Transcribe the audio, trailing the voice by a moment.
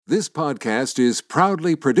This podcast is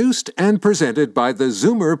proudly produced and presented by the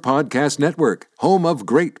Zoomer Podcast Network, home of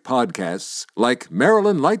great podcasts like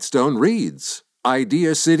Marilyn Lightstone Reads,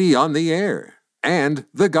 Idea City on the Air, and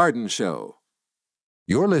The Garden Show.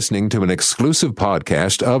 You're listening to an exclusive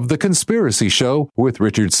podcast of The Conspiracy Show with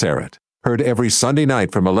Richard Serrett. Heard every Sunday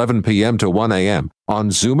night from 11 p.m. to 1 a.m. on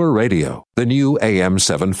Zoomer Radio, the new AM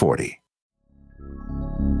 740.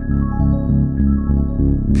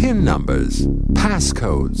 PIN numbers,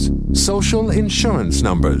 passcodes, social insurance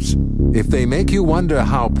numbers. If they make you wonder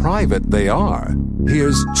how private they are,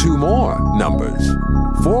 here's two more numbers.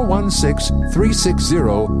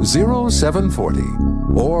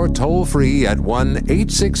 416-360-0740 or toll free at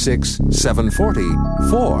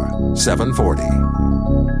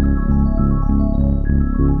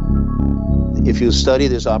 1-866-740-4740. If you study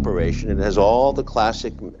this operation, it has all the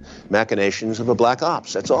classic machinations of a black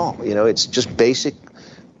ops. That's all. You know, it's just basic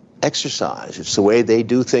exercise. It's the way they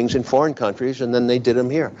do things in foreign countries, and then they did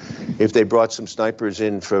them here. If they brought some snipers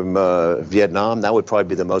in from Vietnam, that would probably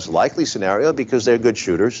be the most likely scenario because they're good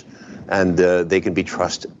shooters and they can be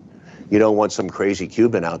trusted. You don't want some crazy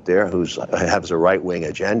Cuban out there who has a right-wing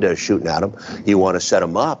agenda shooting at them. You want to set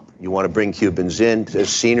them up. You want to bring Cubans in to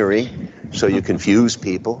scenery so you confuse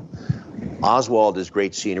people. Oswald is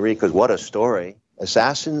great scenery because what a story.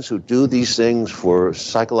 Assassins who do these things for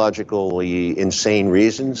psychologically insane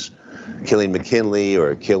reasons, killing McKinley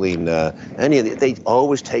or killing any of they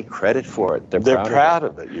always take credit for it. They're proud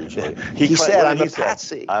of it usually. He said, "I'm a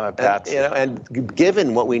patsy." I'm a patsy. And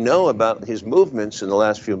given what we know about his movements in the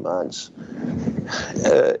last few months,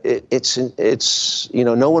 it's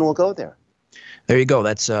no one will go there. There you go.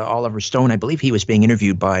 That's Oliver Stone. I believe he was being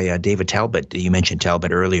interviewed by David Talbot. You mentioned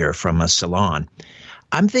Talbot earlier from Salon.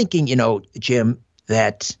 I'm thinking, Jim,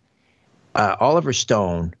 that Oliver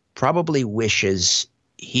Stone probably wishes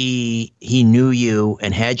he knew you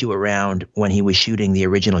and had you around when he was shooting the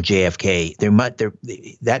original JFK.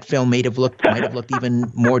 That film might have looked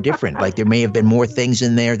even more different. Like there may have been more things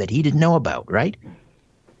in there that he didn't know about, right?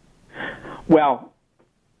 Well,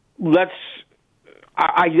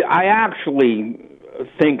 I actually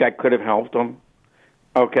think I could have helped him.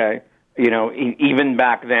 Okay, even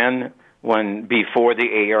back then. Before the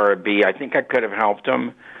ARB, I think I could have helped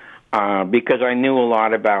him because I knew a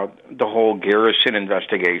lot about the whole Garrison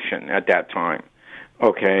investigation at that time,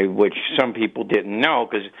 okay, which some people didn't know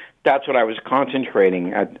because that's what I was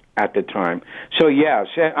concentrating at the time. So, yes,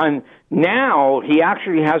 and now he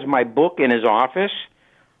actually has my book in his office,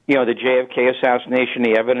 the JFK Assassination,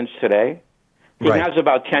 the evidence today. He has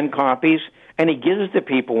about 10 copies, and he gives it to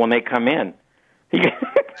people when they come in.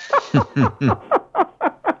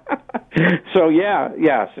 So yes,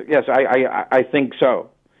 I think so.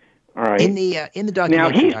 All right. In the documentary, now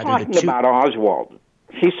he's talking about Oswald.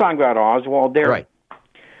 He's talking about Oswald there. Right.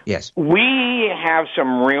 Yes. We have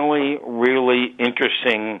some really, really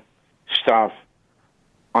interesting stuff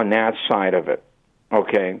on that side of it.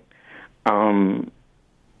 Okay. John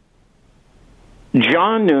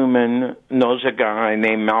Newman knows a guy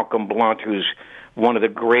named Malcolm Blunt, who's one of the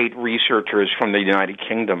great researchers from the United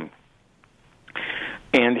Kingdom.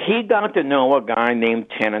 And he got to know a guy named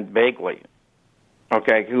Tennant Bagley,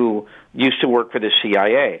 okay, who used to work for the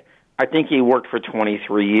CIA. I think he worked for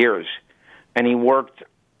 23 years. And he worked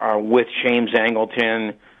with James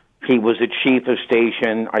Angleton. He was the chief of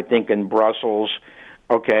station, I think, in Brussels,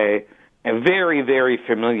 okay, and very, very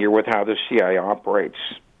familiar with how the CIA operates.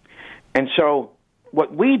 And so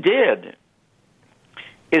what we did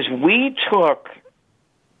is we took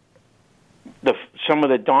some of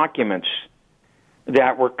the documents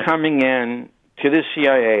that were coming in to the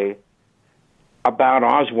CIA about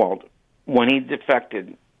Oswald when he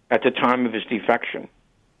defected at the time of his defection.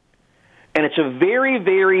 And it's a very,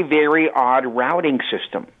 very, very odd routing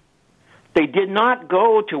system. They did not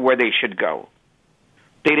go to where they should go.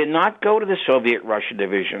 They did not go to the Soviet-Russia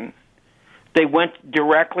division. They went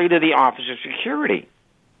directly to the Office of Security.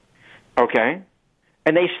 Okay?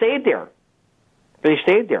 And they stayed there. They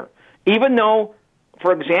stayed there. Even though,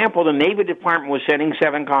 for example, the Navy Department was sending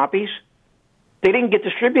 7 copies, they didn't get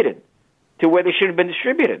distributed to where they should have been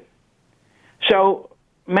distributed. So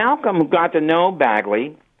Malcolm got to know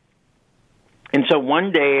Bagley, and so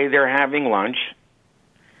one day they're having lunch,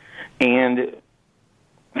 and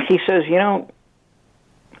he says,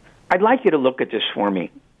 I'd like you to look at this for me,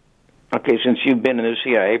 okay, since you've been in the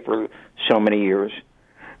CIA for so many years.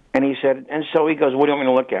 And he said, and so he goes, what do you want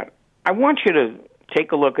me to look at? I want you to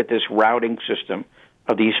take a look at this routing system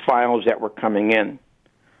of these files that were coming in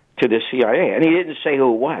to the CIA. And he didn't say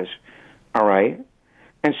who it was, all right?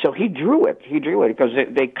 And so he drew it. He drew it because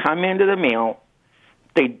they come into the mail.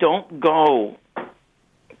 They don't go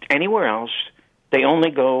anywhere else. They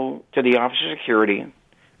only go to the Office of Security,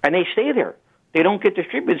 and they stay there. They don't get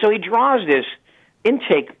distributed. So he draws this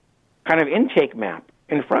intake map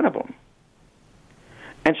in front of him.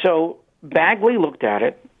 And so Bagley looked at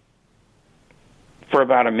it for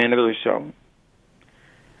about a minute or so,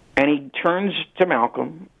 and he turns to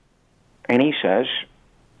Malcolm, and he says,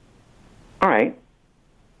 all right,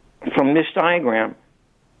 from this diagram,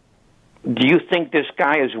 do you think this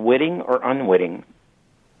guy is witting or unwitting?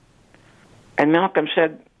 And Malcolm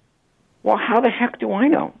said, well, how the heck do I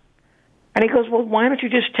know? And he goes, well, why don't you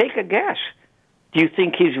just take a guess? Do you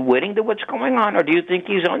think he's witting to what's going on, or do you think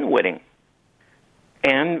he's unwitting?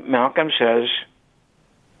 And Malcolm says,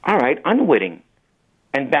 all right, unwitting.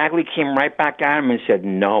 And Bagley came right back at him and said,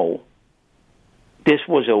 no. This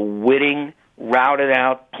was a witting,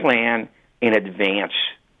 routed-out plan in advance.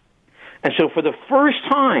 And so for the first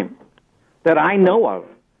time that I know of,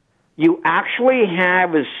 you actually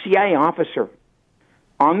have a CIA officer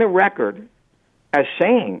on the record as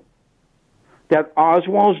saying that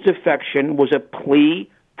Oswald's defection was a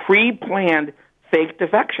pre-planned fake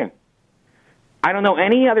defection. I don't know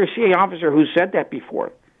any other CIA officer who said that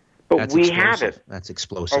before, but that's we explosive. have it. That's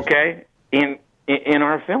explosive. Okay, in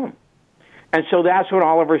our film. And so that's what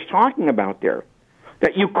Oliver's talking about there,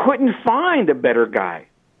 that you couldn't find a better guy.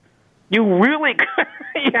 You really,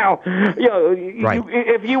 right.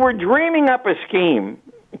 If you were dreaming up a scheme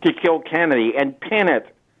to kill Kennedy and pin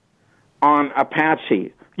it on a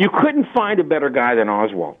patsy, you couldn't find a better guy than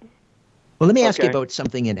Oswald. Well, let me ask you about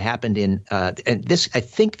something that happened in and this. I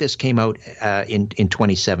think this came out in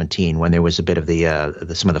 2017 when there was a bit of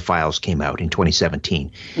some of the files came out in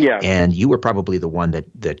 2017. Yeah, and you were probably the one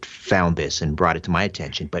that found this and brought it to my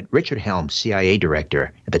attention. But Richard Helms, CIA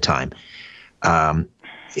director at the time,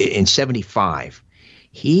 in '75,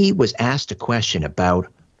 he was asked a question about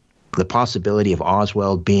the possibility of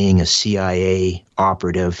Oswald being a CIA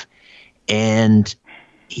operative, and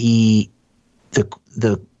the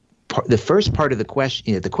first part of the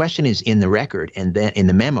question, the question is in the record and then in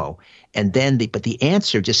the memo, and then but the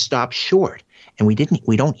answer just stopped short, and we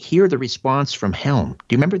don't hear the response from Helm.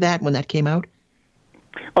 Do you remember that when that came out?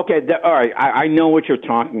 Okay, all right, I know what you're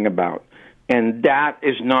talking about, and that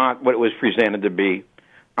is not what it was presented to be.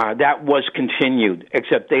 That was continued,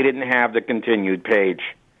 except they didn't have the continued page.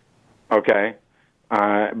 Okay,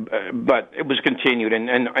 but it was continued,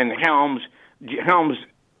 and Helms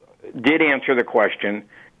did answer the question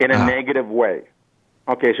in a negative way.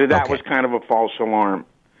 Okay, so that was kind of a false alarm.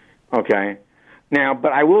 Okay. Now,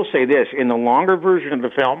 but I will say this, in the longer version of the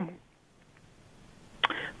film,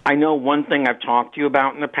 I know one thing I've talked to you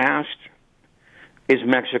about in the past is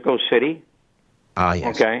Mexico City.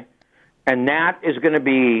 Yes. Okay. And that is going to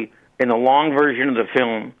be, in the long version of the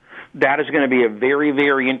film, that is going to be a very,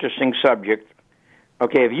 very interesting subject.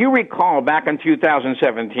 Okay, if you recall back in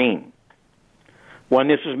 2017, when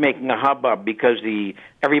this was making a hubbub because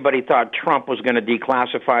everybody thought Trump was going to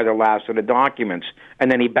declassify the last of the documents, and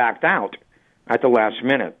then he backed out at the last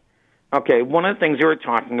minute. Okay, one of the things they were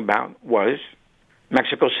talking about was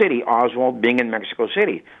Mexico City, Oswald being in Mexico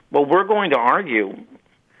City. Well, we're going to argue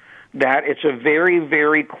that it's a very,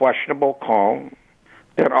 very questionable call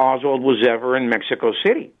that Oswald was ever in Mexico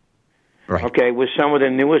City. Right. Okay, with some of the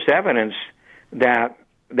newest evidence that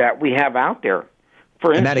we have out there.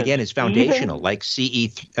 For and instance, that, again, is foundational, like CE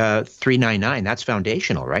 399. That's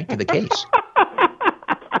foundational, right, to the case.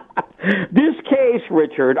 This case,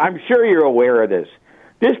 Richard, I'm sure you're aware of this.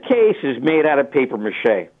 This case is made out of paper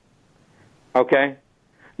mache. Okay?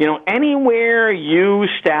 Anywhere you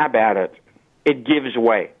stab at it, it gives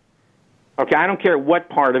way. Okay? I don't care what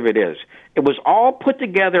part of it is. It was all put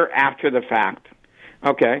together after the fact.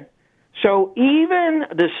 Okay? So even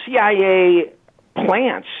the CIA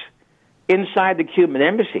plants inside the Cuban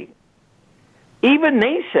embassy, even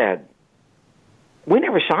they said, we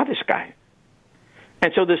never saw this guy.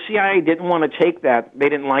 And so the CIA didn't want to take that. They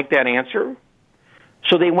didn't like that answer.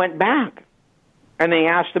 So they went back and they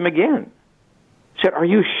asked him again. Said, are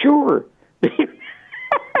you sure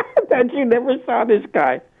that you never saw this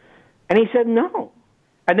guy? And he said, no.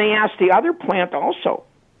 And they asked the other plant also,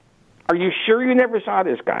 are you sure you never saw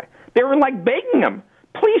this guy? They were like begging him,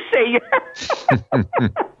 please say yes.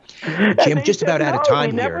 Jim, just about out of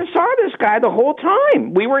time here. We never saw this guy the whole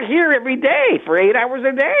time. We were here every day for 8 hours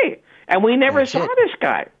a day, and we never saw this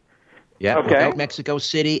guy. Yeah, okay. Without Mexico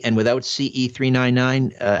City and without CE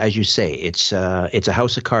 399, as you say, it's a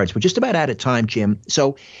house of cards. We're just about out of time, Jim.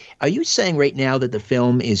 So are you saying right now that the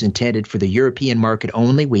film is intended for the European market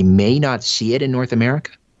only? We may not see it in North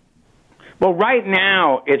America? Well, right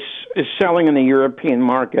now it's selling in the European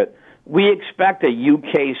market. We expect a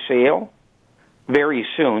UK sale very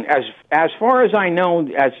soon. As far as I know,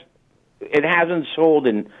 as it hasn't sold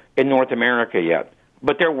in North America yet,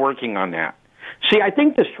 but they're working on that. See, I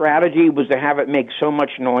think the strategy was to have it make so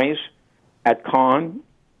much noise at Con,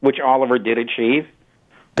 which Oliver did achieve,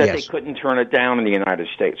 that they couldn't turn it down in the United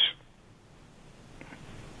States.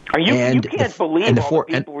 You can't believe all the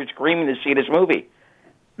people were screaming to see this movie.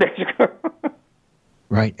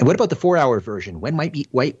 Right. And what about the 4-hour version? When might we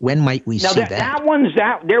see that? That one's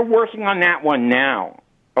out. They're working on that one now.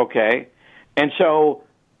 Okay. And so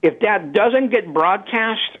if that doesn't get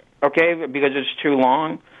broadcast, okay, because it's too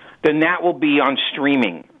long, then that will be on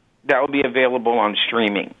streaming. That will be available on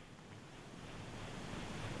streaming.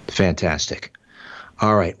 Fantastic.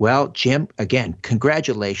 All right. Well, Jim, again,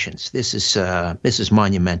 congratulations. This is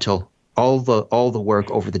monumental. All the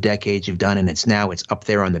work over the decades you've done, and it's up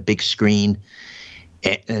there on the big screen.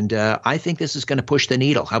 And I think this is going to push the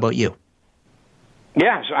needle. How about you?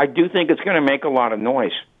 Yes, I do think it's going to make a lot of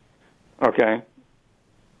noise. Okay.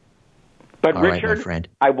 But all Richard, right, my friend.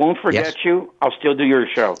 I won't forget you. I'll still do your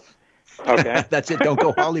show. Okay. That's it. Don't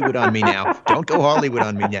go Hollywood on me now. Don't go Hollywood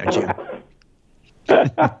on me now, Jim.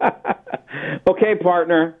 Okay,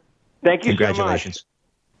 partner. Thank you Congratulations. so much.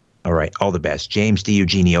 All right. All the best. James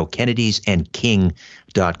DiEugenio,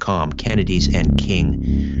 kennedysandking.com.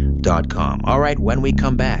 kennedysandking.com. All right. When we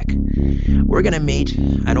come back, we're going to meet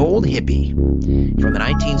an old hippie from the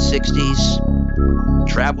 1960s,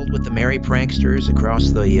 traveled with the Merry Pranksters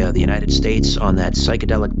across the United States on that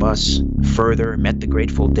psychedelic bus, Furthur, met the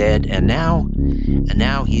Grateful Dead, and now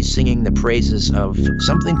he's singing the praises of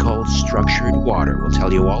something called structured water. We'll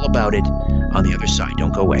tell you all about it on the other side.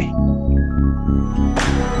 Don't go away.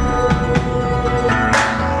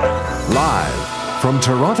 Live from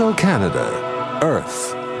Toronto, Canada,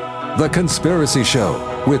 Earth, The Conspiracy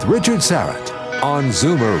Show with Richard Sarrett on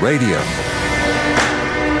Zoomer Radio.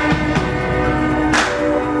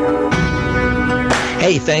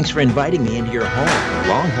 Hey, thanks for inviting me into your home,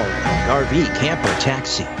 long-haul RV, camper,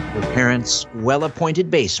 taxi, your parents' well-appointed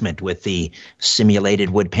basement with the simulated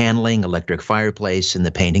wood paneling, electric fireplace, and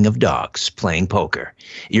the painting of dogs playing poker,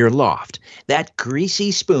 your loft, that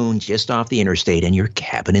greasy spoon just off the interstate, and your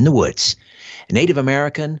cabin in the woods. A Native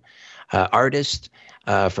American artist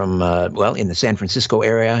from in the San Francisco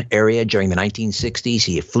area during the 1960s.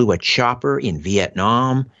 He flew a chopper in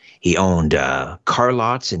Vietnam. He owned car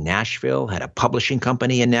lots in Nashville, had a publishing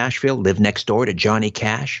company in Nashville, lived next door to Johnny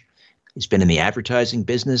Cash. He's been in the advertising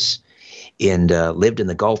business and lived in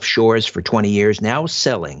the Gulf Shores for 20 years, now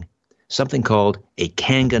selling something called a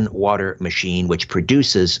Kangen water machine, which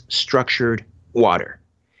produces structured water.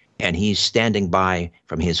 And he's standing by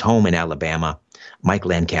from his home in Alabama, Mike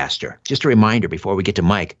Lancaster. Just a reminder before we get to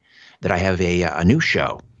Mike that I have a new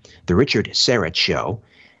show, The Richard Sarrett Show,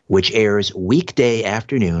 which airs weekday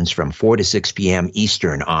afternoons from 4 to 6 p.m.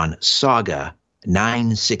 Eastern on Saga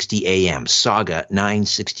 960 a.m. Saga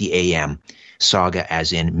 960 a.m. Saga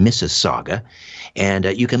as in Mississauga. And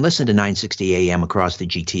you can listen to 960 a.m. across the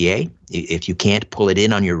GTA. If you can't pull it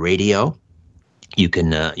in on your radio, you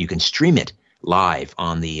can stream it live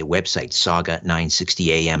on the website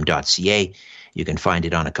saga960am.ca. You can find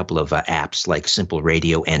it on a couple of apps like Simple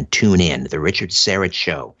Radio and TuneIn. The Richard Sarrett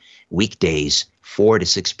Show, weekdays 4 to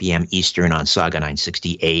 6 p.m. Eastern on Saga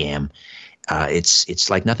 960 a.m. It's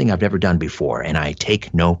like nothing I've ever done before, and I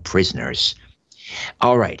take no prisoners.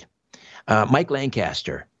 All right. Mike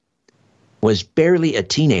Lancaster was barely a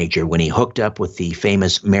teenager when he hooked up with the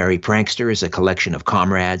famous Merry Pranksters, a collection of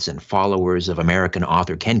comrades and followers of American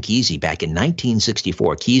author Ken Kesey back in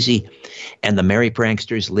 1964. Kesey and the Merry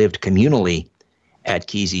Pranksters lived communally at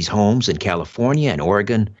Kesey's homes in California and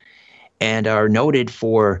Oregon and are noted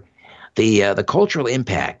for the cultural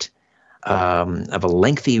impact of a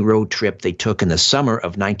lengthy road trip they took in the summer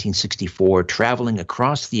of 1964, traveling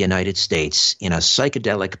across the United States in a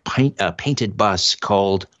psychedelic painted bus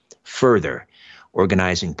called Furthur,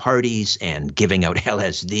 organizing parties and giving out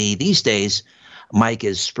LSD. These days, Mike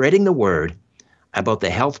is spreading the word about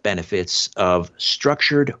the health benefits of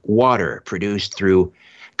structured water produced through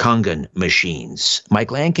Kangen machines.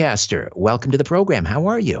 Mike Lancaster, welcome to the program. How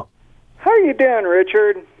are you? How are you doing,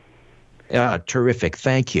 Richard? Terrific.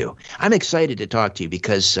 Thank you. I'm excited to talk to you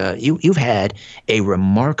because you've had a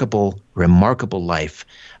remarkable life,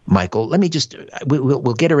 Michael. Let me just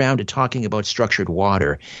we'll get around to talking about structured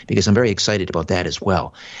water because I'm very excited about that as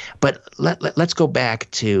well. But let's go back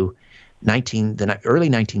to the early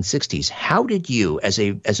 1960s. How did you, as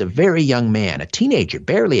a very young man, a teenager,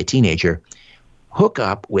 barely a teenager, hook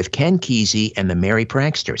up with Ken Kesey and the Merry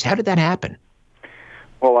Pranksters? How did that happen?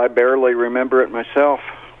 Well, I barely remember it myself.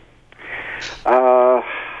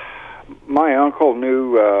 my uncle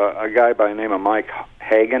knew a guy by the name of Mike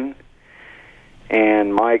Hagan,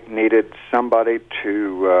 and Mike needed somebody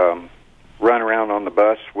to run around on the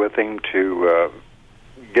bus with him to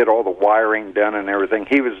get all the wiring done and everything.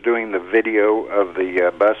 He was doing the video of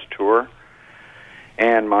the bus tour,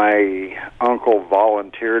 and my uncle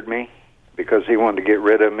volunteered me because he wanted to get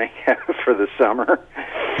rid of me for the summer.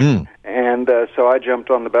 And so I jumped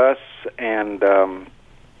on the bus and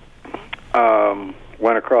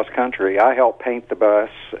went across country. I helped paint the bus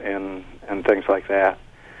and things like that.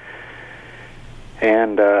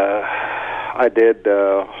 And I did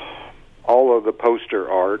all of the poster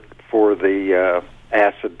art for the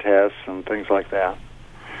acid tests and things like that.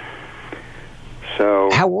 So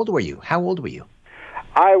How old were you?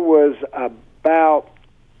 I was about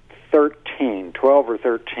 12 or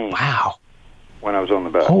 13. Wow. When I was on the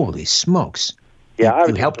bus. Holy smokes. Yeah, I was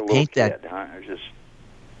you helped just a paint little that. kid. I was just,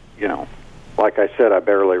 like I said, I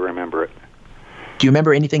barely remember it. Do you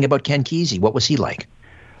remember anything about Ken Kesey? What was he like?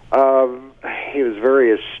 He was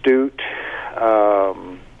very astute,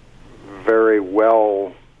 very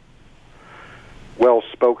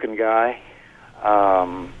well-spoken guy.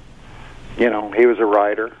 He was a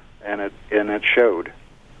writer, and it showed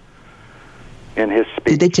in his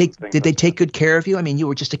speech. Did they take good care of you? I mean, you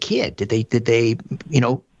were just a kid. Did they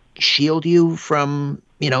shield you from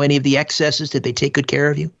any of the excesses? Did they take good care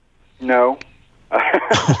of you? No.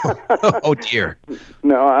 Oh dear.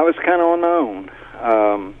 No, I was kind of on my own.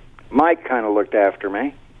 Mike kind of looked after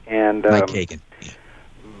me, and Mike Hagan.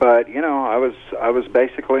 But I was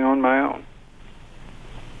basically on my own.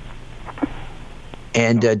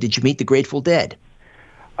 And did you meet the Grateful Dead?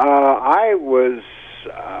 I was.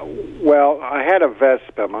 I had a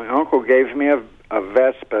Vespa. My uncle gave me a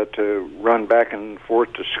Vespa to run back and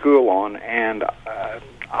forth to school on, and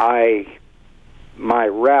my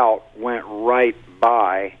route went right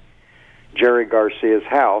by Jerry Garcia's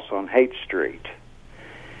house on Haight Street.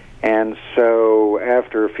 And so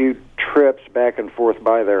after a few trips back and forth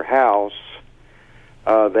by their house,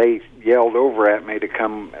 they yelled over at me to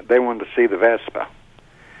come. They wanted to see the Vespa.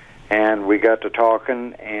 And we got to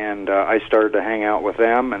talking, and I started to hang out with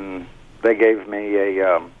them, and they gave me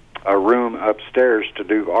a room upstairs to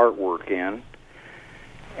do artwork in.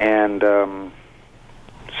 And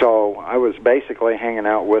so I was basically hanging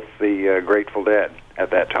out with the Grateful Dead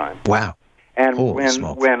at that time. Wow. And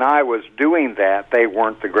when I was doing that, they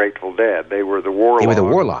weren't the Grateful Dead. They were the Warlocks. They were the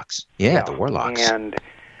Warlocks. Yeah, the Warlocks. And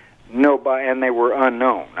and they were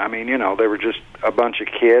unknown. I mean, they were just a bunch of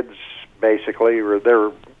kids, basically.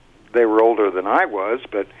 They were older than I was,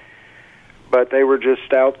 but they were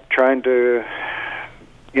just out trying to,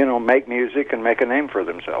 make music and make a name for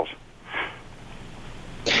themselves.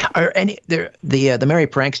 Are any the Merry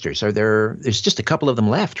Pranksters? There's just a couple of them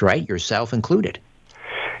left, right? Yourself included.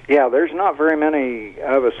 Yeah, there's not very many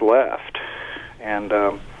of us left, and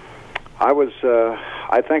I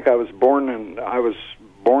think I was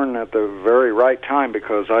born at the very right time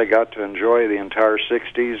because I got to enjoy the entire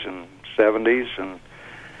 '60s and '70s,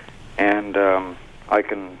 and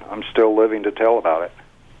I'm still living to tell about it.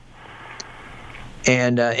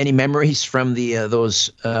 And any memories from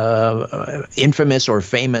those infamous or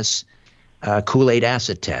famous Kool-Aid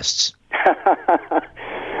acid tests?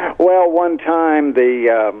 Well, one time we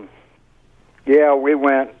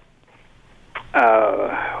went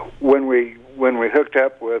when we hooked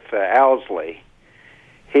up with Owsley.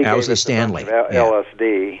 He Owsley Stanley,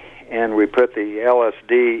 LSD, and we put the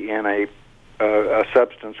LSD in a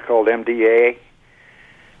substance called MDA,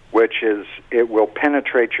 which it will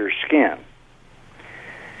penetrate your skin.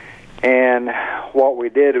 And what we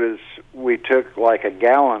did was we took like a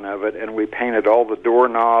gallon of it and we painted all the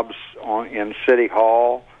doorknobs in City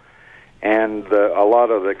Hall and a lot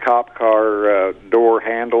of the cop car door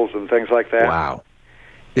handles and things like that. Wow.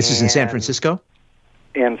 This is in San Francisco?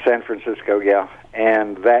 In San Francisco, yeah.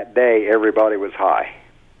 And that day, everybody was high.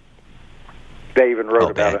 They even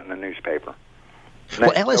wrote about it in the newspaper.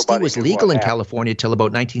 Well, LSD was legal in California till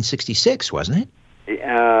about 1966, wasn't it?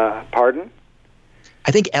 Pardon?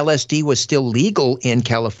 I think LSD was still legal in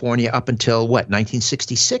California up until,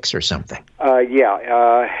 1966 or something?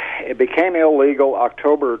 It became illegal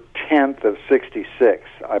October 10th of 66,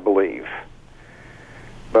 I believe.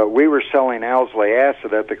 But we were selling Owsley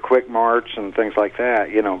acid at the Quick Marts and things like that,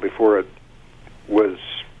 before it was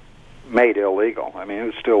made illegal. I mean, it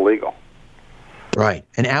was still legal. Right.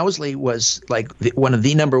 And Owsley was like one of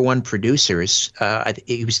the number one producers.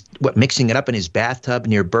 He was mixing it up in his bathtub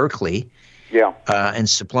near Berkeley. Yeah. And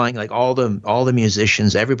supplying like all the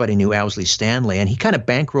musicians. Everybody knew Owsley Stanley, and he kind of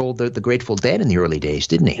bankrolled the Grateful Dead in the early days,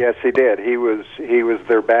 didn't he? Yes, he did. He was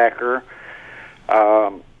their backer.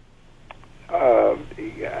 Ken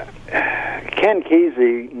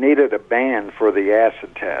Kesey needed a band for the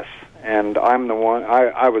acid test, and I'm the one.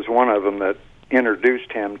 I was one of them that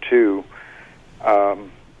introduced him to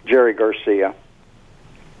Jerry Garcia,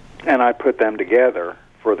 and I put them together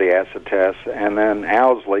for the acid test. And then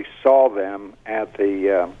Owsley saw them at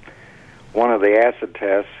the one of the acid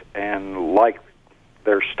tests and liked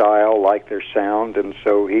their style, liked their sound, and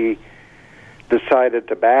so he decided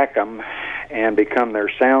to back them and become their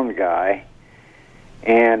sound guy.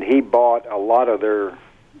 And he bought a lot of their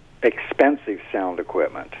expensive sound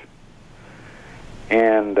equipment.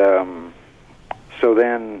 And so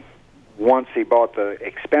then once he bought the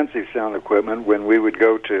expensive sound equipment, when we would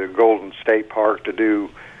go to Golden State Park to do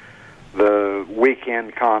the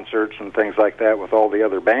weekend concerts and things like that with all the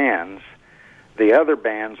other bands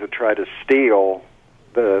would try to steal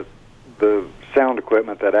the sound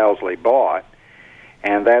equipment that Owsley bought.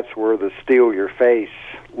 And that's where the Steal Your Face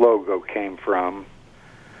logo came from.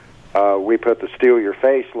 We put the Steal Your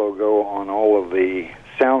Face logo on all of the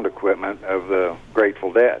sound equipment of the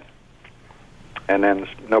Grateful Dead. And then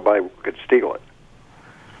nobody could steal it.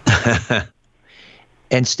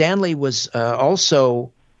 And Stanley was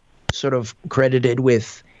also sort of credited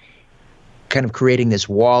with kind of creating this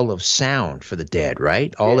wall of sound for the Dead,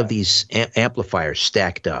 right? All of these amplifiers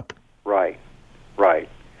stacked up. Right.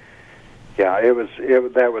 Yeah,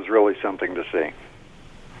 that was really something to see.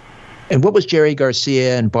 And what was Jerry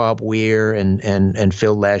Garcia and Bob Weir and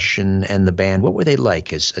Phil Lesh and the band? What were they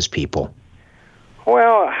like as people?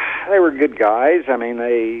 Well, they were good guys. I mean,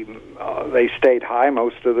 they stayed high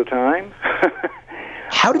most of the time.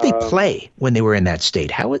 How did they play when they were in that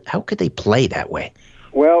state? How could they play that way?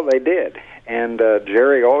 Well, they did. And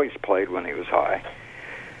Jerry always played when he was high.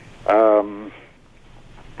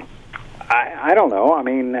 I don't know. I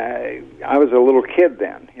mean, I was a little kid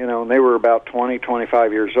then, and they were about 20,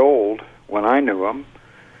 25 years old when I knew them.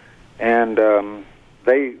 And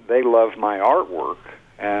they loved my artwork,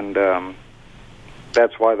 and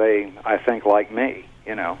that's why they, I think, like me,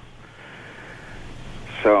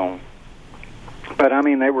 So, but I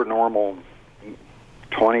mean, they were normal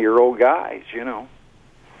 20-year-old guys,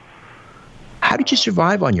 How did you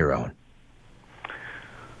survive on your own?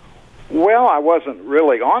 Well, I wasn't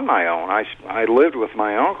really on my own. I lived with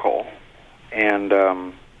my uncle, and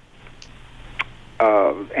I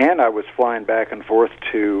was flying back and forth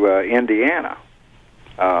to Indiana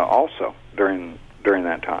also during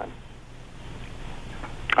that time.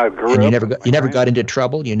 I grew and up. You never got into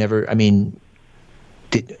trouble. You never. I mean,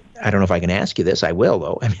 I don't know if I can ask you this. I will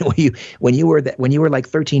though. I mean, when you were like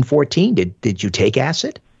 13, 14, did you take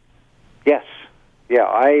acid? Yes. Yeah.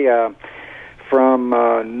 I from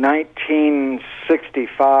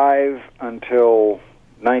 1965 until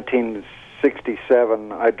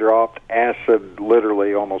 1967, I dropped acid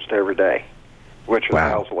literally almost every day, which was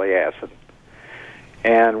Owsley acid.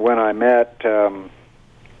 And when I met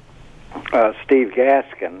Steve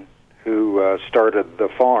Gaskin, who started the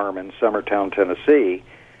farm in Summertown, Tennessee,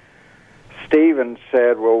 Steven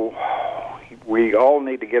said, well, we all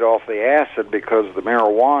need to get off the acid because the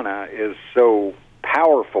marijuana is so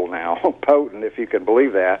powerful now, potent, if you can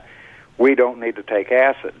believe that. We don't need to take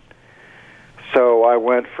acid. So I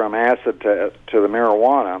went from acid to the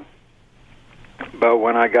marijuana, but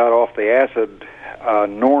when I got off the acid,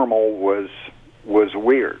 normal was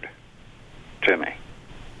weird to me.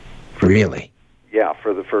 Really? Yeah,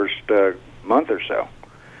 for the first month or so.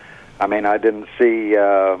 I mean, I didn't see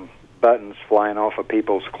buttons flying off of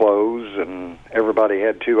people's clothes, and everybody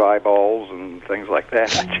had two eyeballs and things like that.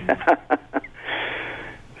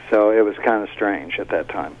 So it was kind of strange at that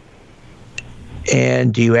time.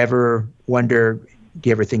 And do you ever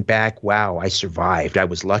think back, wow, I survived, I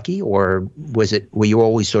was lucky, or were you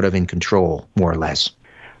always sort of in control, more or less?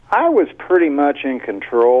 I was pretty much in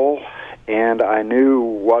control, and I knew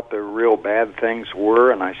what the real bad things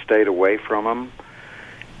were, and I stayed away from them.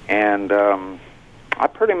 And I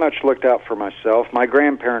pretty much looked out for myself. My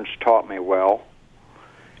grandparents taught me well,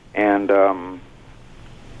 and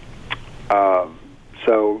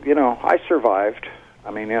so, I survived.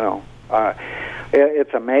 I mean,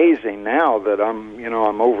 it's amazing now that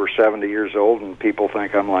I'm over 70 years old, and people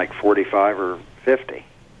think I'm like 45 or 50.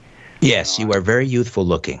 Yes, you are very youthful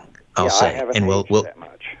looking, I'll say. I haven't and aged that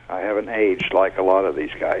much. I haven't aged like a lot of these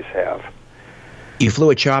guys have. You flew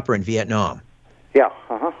a chopper in Vietnam? Yeah,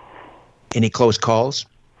 Any close calls?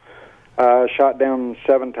 Shot down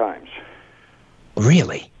 7 times.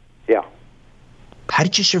 Really? Yeah. How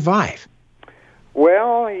did you survive?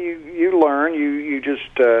 Well, you learn. You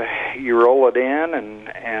just you roll it in,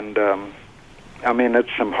 and I mean, it's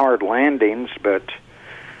some hard landings, but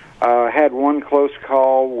Had one close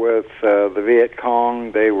call with the Viet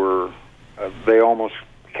Cong. They almost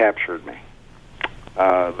captured me.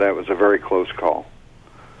 That was a very close call.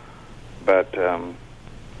 But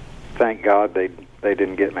thank God they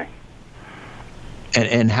didn't get me.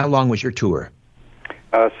 And how long was your tour?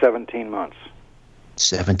 17 months.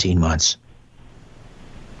 17 months.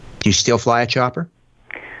 Do you still fly a chopper?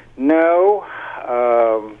 No.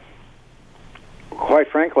 Quite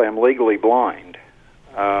frankly, I'm legally blind.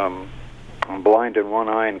 I'm blind in one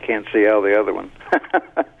eye and can't see out of the other one.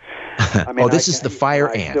 I mean, this is the fire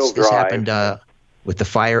ants. This happened with the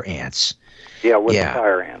fire ants. Yeah, with the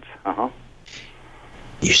fire ants. Uh-huh.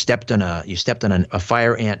 You stepped on a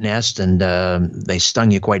fire ant nest, and they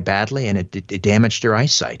stung you quite badly, and it damaged your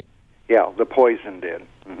eyesight. Yeah, the poison did.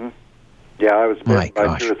 Mm-hmm. Yeah, I was bitten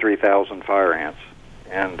by 2,000 or 3,000 fire ants,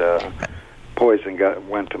 and poison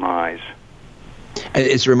went to my eyes.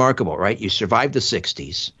 It's remarkable, right? You survived the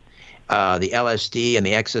 60s, the LSD and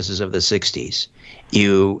the excesses of the 60s.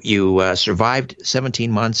 You survived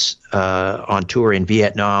 17 months on tour in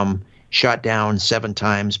Vietnam, shot down 7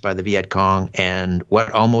 times by the Viet Cong, and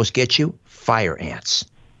what almost gets you? Fire ants.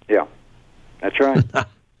 Yeah, that's right.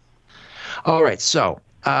 All right, so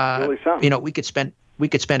really we could spend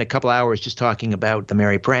a couple hours just talking about the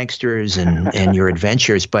Merry Pranksters and your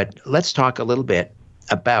adventures, but let's talk a little bit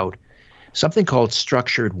about something called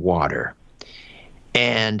structured water.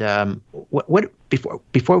 And what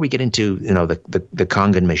before we get into the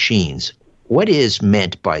Congan machines, what is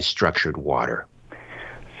meant by structured water?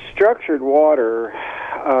 Structured water,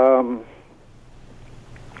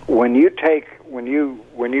 when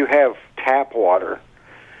you have tap water,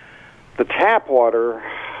 the tap water,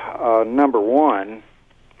 number one,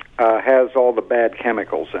 has all the bad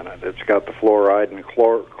chemicals in it. It's got the fluoride and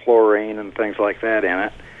chlorine and things like that in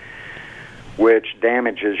it, which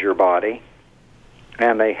damages your body.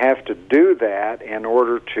 And they have to do that in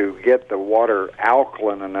order to get the water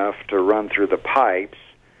alkaline enough to run through the pipes,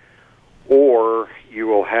 or you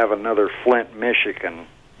will have another Flint, Michigan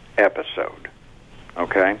episode.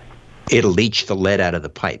 Okay? It'll leach the lead out of the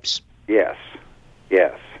pipes. Yes.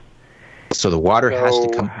 So the water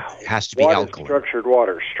has to be alkaline. Structured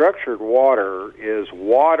water. Structured water is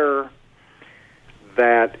water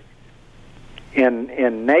that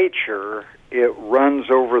in nature it runs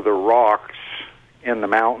over the rocks in the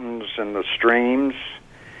mountains and the streams,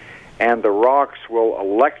 and the rocks will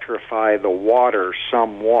electrify the water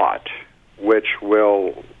somewhat, which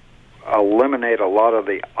will eliminate a lot of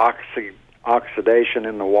the oxidation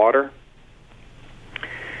in the water,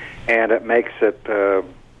 and it makes it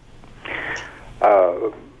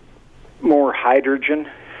more hydrogen.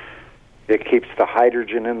 It keeps the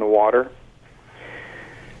hydrogen in the water.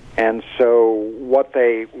 And so what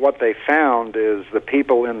they found is the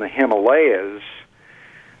people in the Himalayas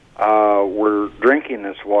were drinking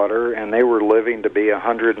this water, and they were living to be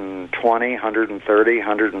 120, 130,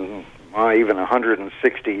 even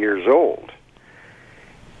 160 years old.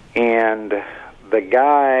 And the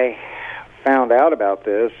guy found out about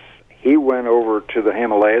this. He went over to the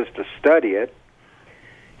Himalayas to study it.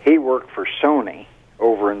 He worked for Sony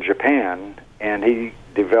over in Japan, and he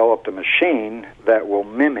developed a machine that will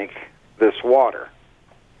mimic this water.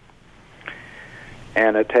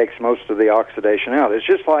 And it takes most of the oxidation out. It's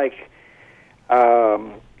just like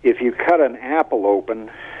if you cut an apple open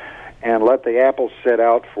and let the apple sit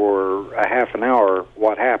out for a half an hour,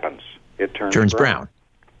 what happens? It turns brown.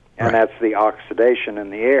 And that's the oxidation in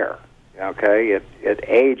the air. Okay? It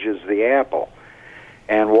ages the apple.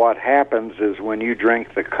 And what happens is when you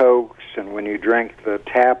drink the Cokes and when you drink the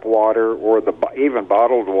tap water or even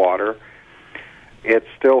bottled water, it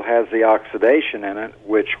still has the oxidation in it,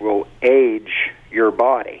 which will age your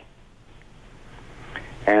body.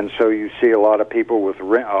 And so you see a lot of people with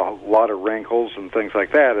a lot of wrinkles and things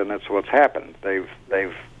like that, and that's what's happened. They've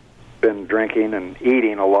been drinking and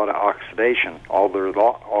eating a lot of oxidation all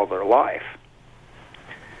their life.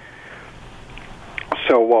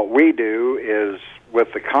 So what we do is,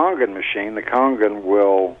 with the Congan machine, the Congan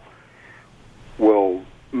will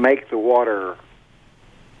make the water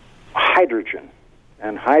hydrogen,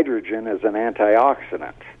 and hydrogen is an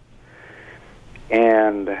antioxidant.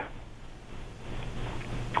 And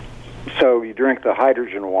so you drink the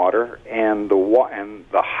hydrogen water, and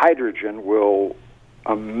the hydrogen will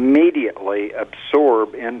immediately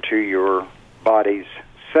absorb into your body's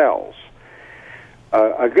cells.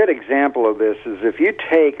 A good example of this is if you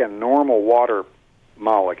take a normal water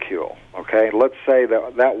molecule. Okay, let's say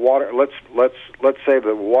that water. Let's say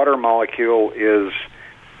the water molecule is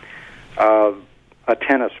a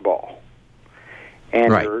tennis ball,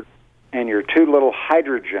 and your two little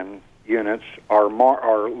hydrogen units are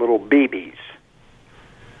little BBs,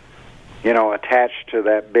 attached to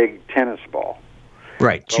that big tennis ball.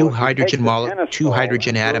 Right, So two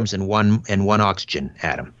hydrogen atoms and one oxygen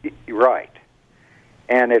atom. Right.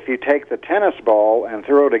 And if you take the tennis ball and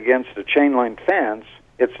throw it against a chain link fence,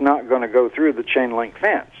 it's not going to go through the chain link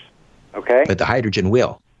fence. Okay? But the hydrogen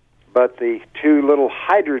will. But the two little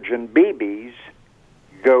hydrogen BBs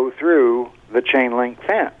go through the chain link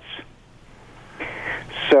fence.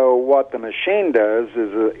 So what the machine does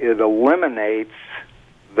is it eliminates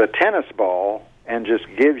the tennis ball and just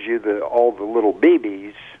gives you all the little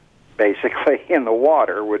BBs basically in the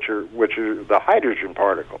water, which are the hydrogen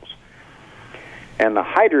particles. And the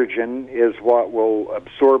hydrogen is what will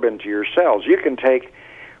absorb into your cells. We can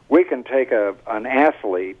take an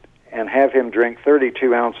athlete and have him drink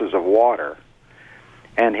 32 ounces of water,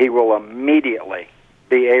 and he will immediately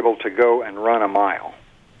be able to go and run a mile.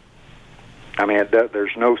 I mean,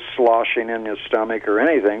 there's no sloshing in his stomach or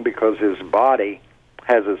anything because his body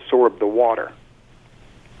has absorbed the water.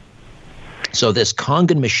 So this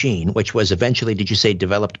Kangen machine, which was eventually, did you say,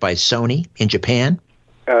 developed by Sony in Japan?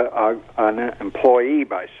 An employee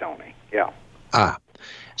by Sony, yeah.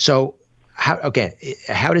 So how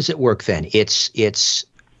does it work then? It's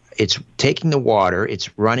taking the water,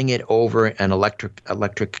 it's running it over an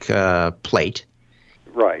electric plate,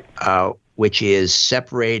 right? Which is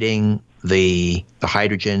separating the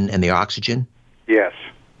hydrogen and the oxygen. Yes.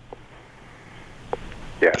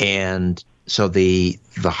 Yeah. And so the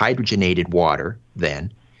hydrogenated water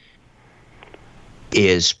then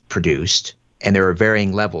is produced. And there are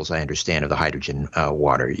varying levels, I understand, of the hydrogen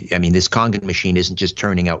water. I mean, this Kangen machine isn't just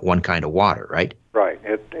turning out one kind of water, right? Right.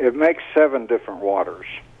 It makes 7 different waters.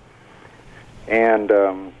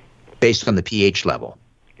 And based on the pH level.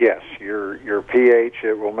 Yes, your pH,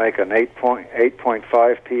 it will make an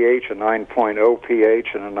 8.5 pH, a 9.0 pH,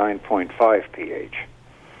 and a 9.5 pH.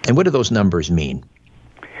 And what do those numbers mean?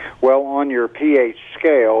 Well, on your pH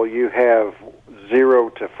scale, you have 0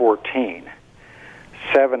 to 14.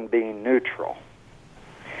 7 being neutral.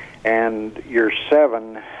 And your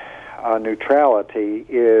 7 neutrality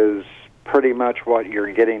is pretty much what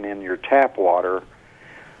you're getting in your tap water.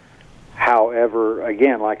 However,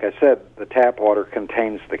 again, like I said, the tap water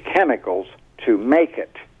contains the chemicals to make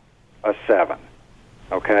it a 7.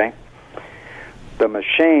 Okay? The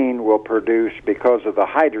machine will produce, because of the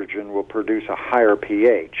hydrogen, will produce a higher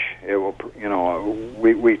pH. It will,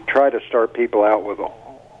 we try to start people out with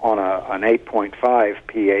on an 8.5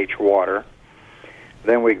 pH water.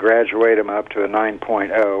 Then we graduate them up to a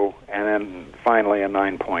 9.0, and then finally a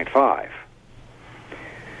 9.5.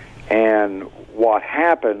 And what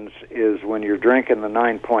happens is when you're drinking the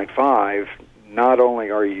 9.5, not only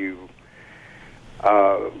are you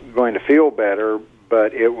going to feel better,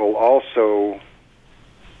 but it will also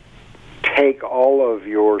take all of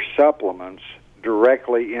your supplements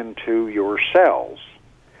directly into your cells.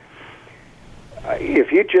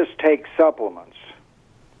 If you just take supplements,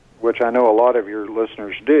 which I know a lot of your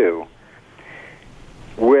listeners do,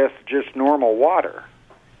 with just normal water,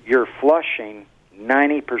 you're flushing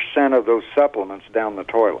 90% of those supplements down the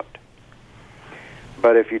toilet.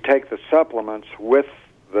 But if you take the supplements with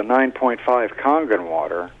the 9.5 Kangen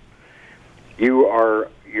water,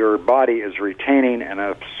 your body is retaining and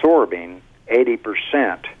absorbing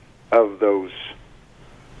 80% of those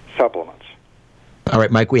supplements. All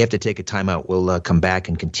right, Mike, we have to take a time out. We'll come back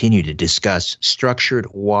and continue to discuss structured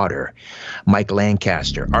water. Mike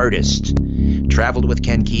Lancaster, artist, traveled with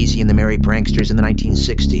Ken Kesey and the Merry Pranksters in the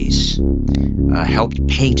 1960s, helped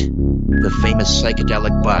paint the famous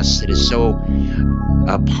psychedelic bus that is so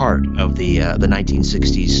a part of the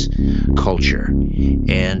 1960s culture.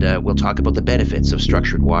 And we'll talk about the benefits of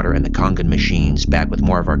structured water and the Kangen machines. Back with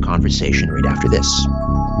more of our conversation right after this.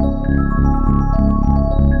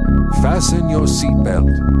 Fasten your seatbelt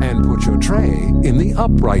and put your tray in the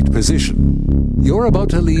upright position. You're about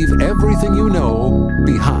to leave everything you know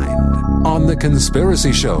behind on The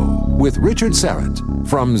Conspiracy Show with Richard Serrett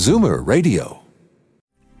from Zoomer Radio.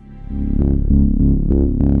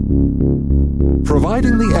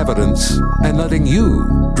 Providing the evidence and letting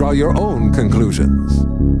you draw your own conclusions.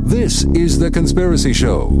 This is The Conspiracy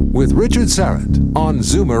Show with Richard Serrett on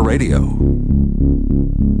Zoomer Radio.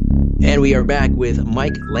 And we are back with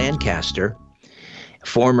Mike Lancaster,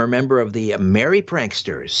 former member of the Merry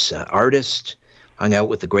Pranksters, artist, hung out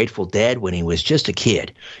with the Grateful Dead when he was just a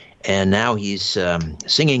kid. And now he's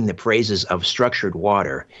singing the praises of structured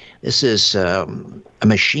water. This is a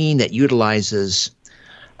machine that utilizes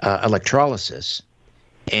electrolysis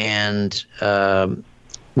and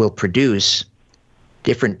will produce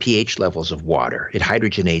different pH levels of water. It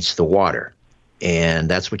hydrogenates the water. and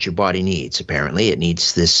that's what your body needs, apparently. It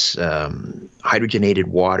needs this hydrogenated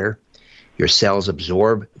water. Your cells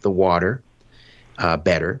absorb the water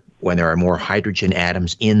better when there are more hydrogen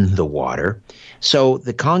atoms in the water. So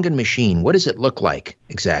the Kangen machine, what does it look like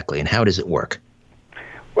exactly, and how does it work?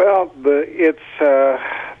 Well, the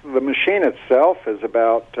machine itself is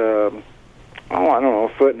about, a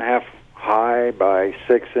foot and a half high by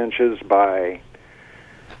 6 inches by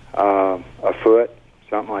a foot,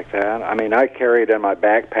 something like that. I mean, I carry it in my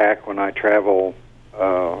backpack when I travel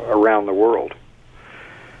around the world.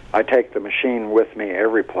 I take the machine with me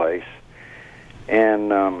every place.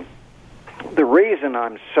 And the reason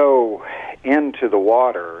I'm so into the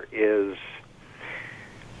water is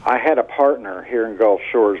I had a partner here in Gulf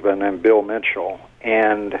Shores by the name Bill Mitchell,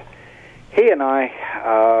 and he and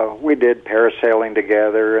I, we did parasailing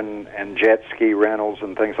together and jet ski rentals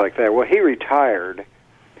and things like that. Well, he retired,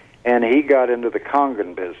 and he got into the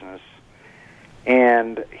Kangen business,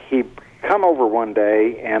 and he come over one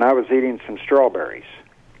day, and I was eating some strawberries.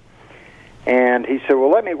 And he said, well,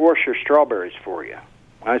 let me wash your strawberries for you.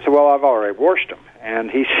 I said, well, I've already washed them. And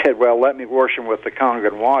he said, well, let me wash them with the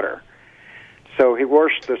Kangen water. So he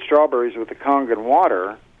washed the strawberries with the Kangen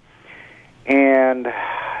water, and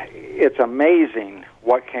it's amazing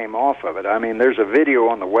what came off of it. I mean, there's a video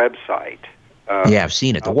on the website. Yeah, I've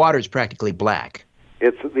seen it. The water is practically black.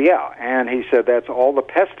 And he said that's all the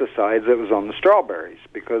pesticides that was on the strawberries,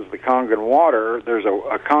 because the Kangen water, there's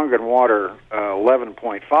a Kangen water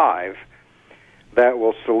 11.5 that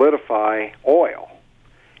will solidify oil,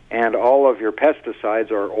 and all of your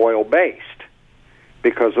pesticides are oil-based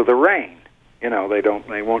because of the rain. You know, they don't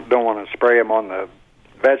want to spray them on the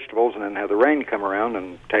vegetables and then have the rain come around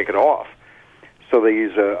and take it off. So they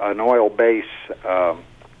use an oil-based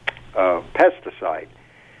pesticide.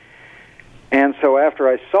 And so after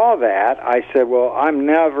I saw that, I said, well, I'm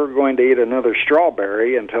never going to eat another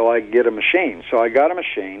strawberry until I get a machine. So I got a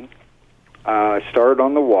machine. I started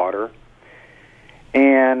on the water.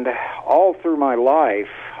 And all through my life,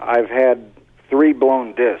 I've had 3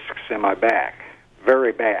 blown discs in my back,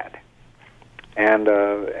 very bad. And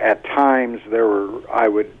at times I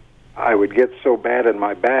would get so bad in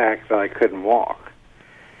my back that I couldn't walk.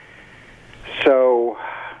 So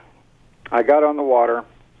I got on the water,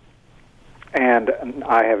 and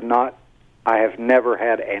I have never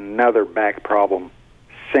had another back problem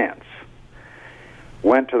since.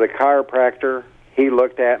 Went to the chiropractor. He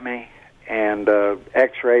looked at me and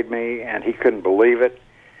x-rayed me, and he couldn't believe it.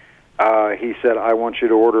 He said, I want you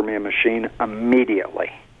to order me a machine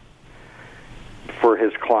immediately for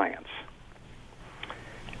his clients.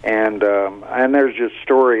 And there's just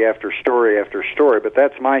story after story after story, but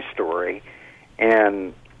that's my story.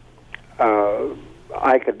 And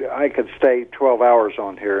I could stay 12 hours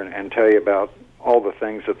on here and tell you about all the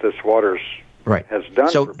things that this water has done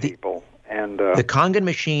for people. And the Kangen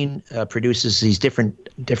machine produces these different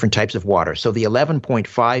types of water. So the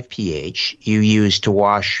 11.5 pH you use to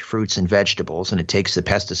wash fruits and vegetables, and it takes the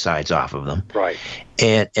pesticides off of them. Right.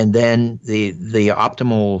 And then the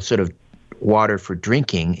optimal sort of water for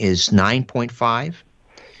drinking is 9.5.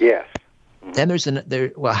 Yes. Then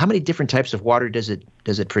well, how many different types of water does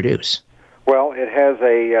it produce? Well, it has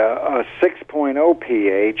a 6.0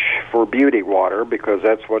 pH for beauty water, because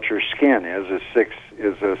that's what your skin is a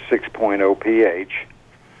 6.0 pH,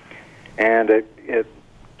 and it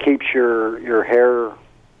keeps your hair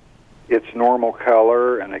its normal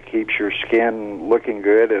color, and it keeps your skin looking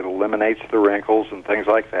good. It eliminates the wrinkles and things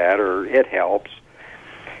like that, or it helps.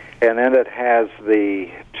 And then it has the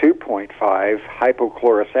 2.5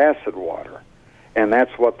 hypochlorous acid water, and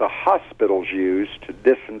that's what the hospitals use to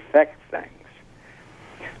disinfect things.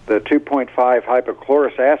 The 2.5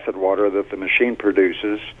 hypochlorous acid water that the machine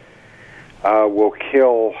produces will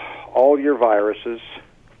kill all your viruses,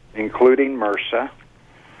 including MRSA.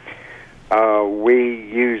 We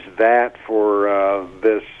use that for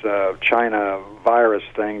this China virus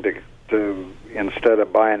thing to instead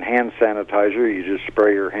of buying hand sanitizer, you just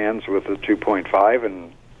spray your hands with the 2.5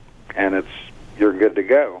 and you're good to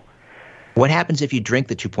go. What happens if you drink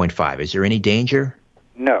the 2.5? Is there any danger?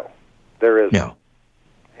 No, there isn't. No.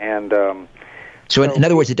 And so in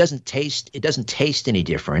other words, it doesn't taste any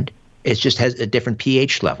different. It just has a different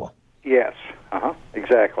pH level. Yes.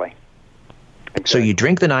 Exactly. So you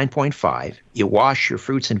drink the 9.5. You wash your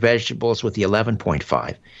fruits and vegetables with the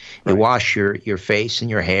 11.5. You wash your face and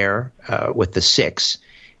your hair with the 6,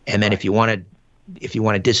 and then if you want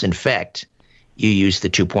to disinfect, you use the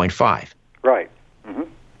 2.5. Right. Mm-hmm.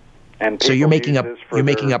 And so you're making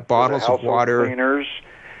up bottles of water. Cleaners.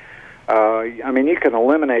 I mean, you can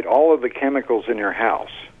eliminate all of the chemicals in your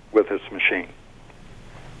house with this machine.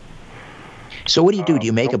 So what do you do? Do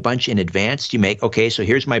you make a bunch in advance? Do you make, okay, so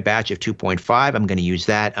here's my batch of 2.5. I'm going to use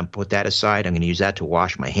that. I'm put that aside. I'm going to use that to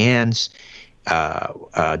wash my hands.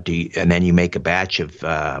 And then you make a batch of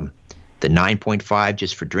the 9.5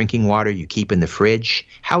 just for drinking water. You keep in the fridge.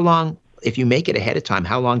 How long, if you make it ahead of time,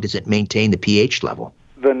 how long does it maintain the pH level?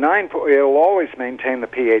 It'll always maintain the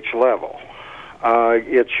pH level.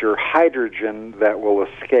 It's your hydrogen that will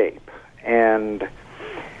escape. And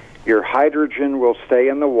your hydrogen will stay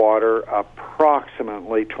in the water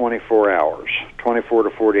approximately 24 hours, 24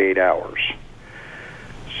 to 48 hours.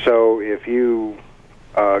 So if you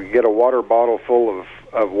get a water bottle full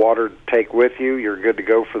of water to take with you, you're good to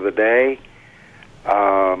go for the day,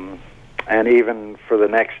 and even for the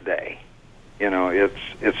next day. You know,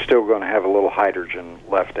 it's still going to have a little hydrogen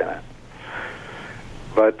left in it.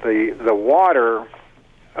 But the water,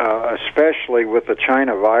 especially with the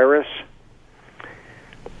China virus,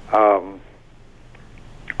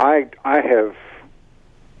 I have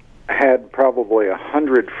had probably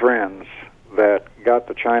 100 friends that got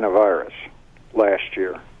the China virus last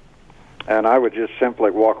year, and I would just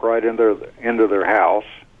simply walk right into their house.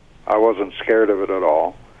 I wasn't scared of it at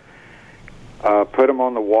all. Put them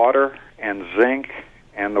on the water and zinc,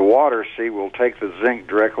 and the water, will take the zinc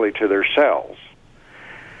directly to their cells.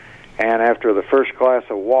 And after the first glass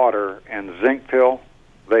of water and zinc pill,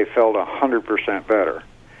 they felt 100% better.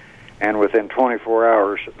 And within 24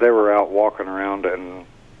 hours, they were out walking around and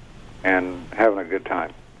having a good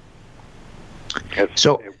time.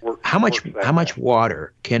 How much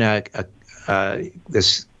water can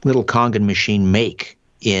this little Kangen machine make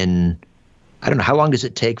in? I don't know. How long does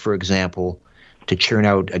it take, for example, to churn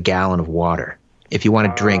out a gallon of water if you want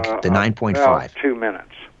to drink the 9.5? About 2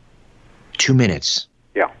 minutes. 2 minutes.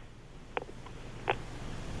 Yeah.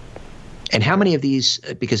 And how many of these,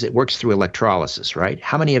 because it works through electrolysis, right?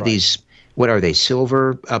 How many of these, what are they,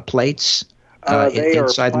 silver plates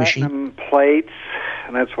inside the machine? They are platinum plates,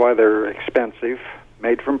 and that's why they're expensive,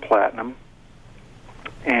 made from platinum.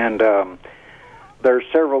 And there are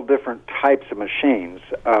several different types of machines.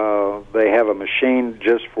 They have a machine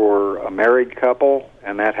just for a married couple,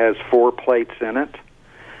 and that has 4 plates in it.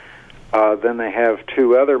 Then they have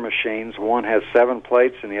 2 other machines. One has 7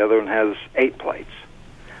 plates, and the other one has 8 plates.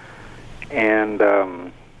 And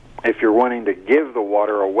if you're wanting to give the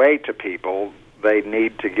water away to people, they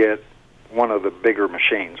need to get one of the bigger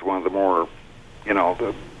machines, one of the more,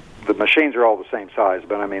 the machines are all the same size,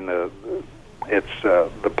 but I mean it's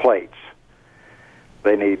the plates.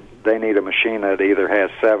 They need a machine that either has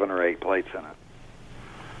 7 or 8 plates in it.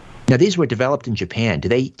 Now these were developed in Japan. Do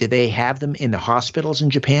they have them in the hospitals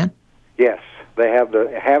in Japan? Yes. They have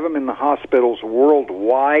them in the hospitals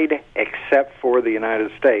worldwide, except for the United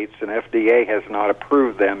States, and FDA has not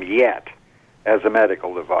approved them yet as a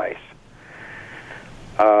medical device.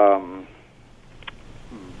 But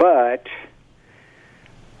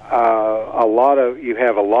you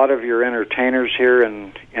have a lot of your entertainers here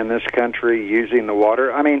in this country using the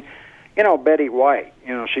water. I mean, Betty White.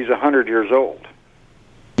 She's 100 years old.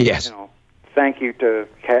 Yes. Thank you to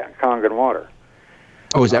Kangen water.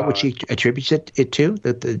 Oh, is that what she attributes it to,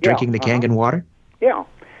 the drinking the Kangen water? Yeah.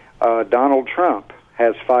 Donald Trump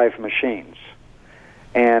has 5 machines.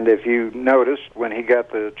 And if you noticed, when he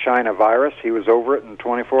got the China virus, he was over it in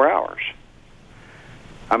 24 hours.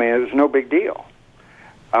 I mean, it was no big deal.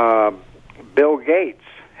 Bill Gates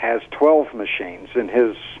has 12 machines in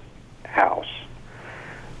his house.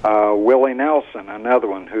 Willie Nelson, another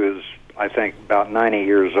one who is, I think, about 90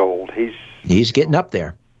 years old. He's getting up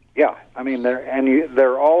there. Yeah, I mean,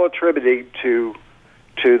 they're all attributed to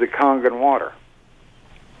the Kangen water,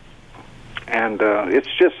 and it's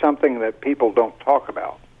just something that people don't talk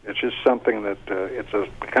about. It's just something that it's a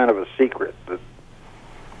kind of a secret.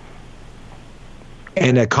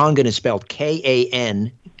 And Kangen is spelled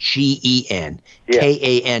Kangen. Yes.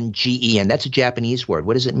 Kangen. That's a Japanese word.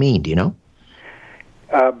 What does it mean? Do you know?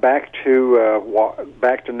 Back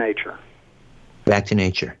to nature. Back to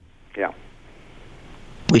nature. Yeah.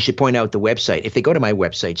 We should point out the website. If they go to my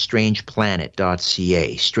website,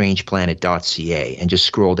 strangeplanet.ca, and just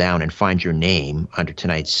scroll down and find your name under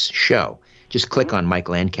tonight's show, just click on Mike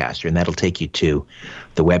Lancaster, and that'll take you to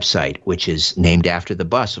the website, which is named after the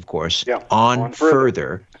bus, of course,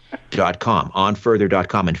 onfurthur.com.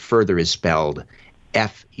 Onfurthur.com, and Furthur is spelled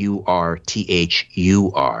F-U-R-T-H-U-R.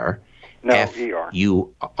 No,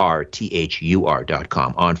 F-U-R-T-H-U-R.com,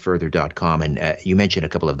 onfurthur.com. And you mentioned a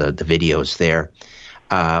couple of the videos there.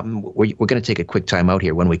 We're going to take a quick time out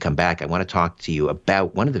here. When we come back, I want to talk to you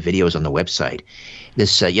about one of the videos on the website.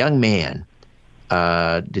 This young man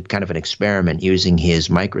did kind of an experiment using his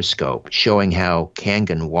microscope, showing how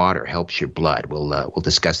Kangen water helps your blood. We'll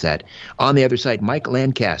discuss that on the other side. Mike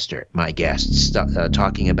Lancaster, my guest,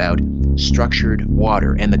 talking about structured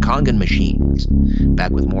water and the Kangen machines.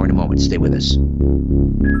 Back with more in a moment. Stay with us.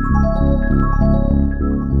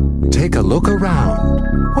 Take a look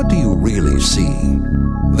around. What do you really see?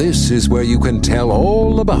 This is where you can tell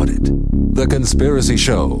all about it. The Conspiracy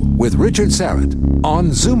Show with Richard Sarrett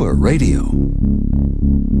on Zoomer Radio.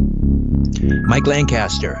 Mike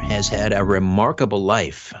Lancaster has had a remarkable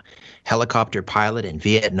life. Helicopter pilot in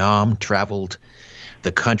Vietnam, traveled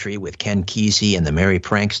the country with Ken Kesey and the Merry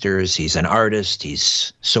Pranksters. He's an artist.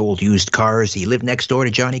 He's sold used cars. He lived next door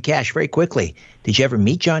to Johnny Cash. Very quickly, did you ever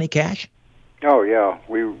meet Johnny Cash? Oh, yeah.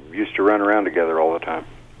 We used to run around together all the time.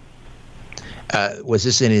 Was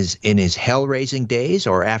this in his hell-raising days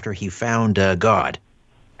or after he found God?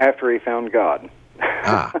 After he found God.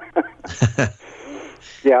 Ah.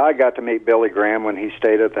 Yeah, I got to meet Billy Graham when he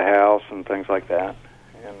stayed at the house and things like that.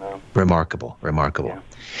 And, remarkable. Yeah.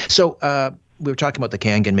 So we were talking about the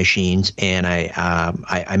Kangen machines, and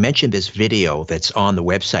I mentioned this video that's on the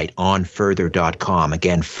website on Furthur.com.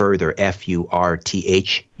 Again, Furthur,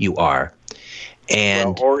 Furthur.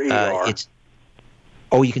 And or ER.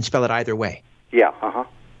 You can spell it either way. Yeah,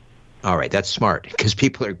 All right, that's smart, because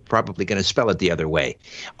people are probably going to spell it the other way,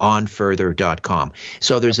 on Furthur.com.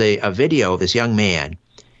 So there's a video. This young man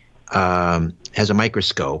has a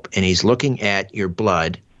microscope, and he's looking at your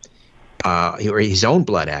blood, or his own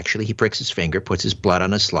blood, actually. He pricks his finger, puts his blood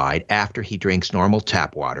on a slide after he drinks normal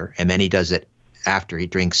tap water, and then he does it after he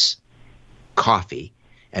drinks coffee,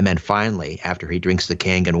 and then finally after he drinks the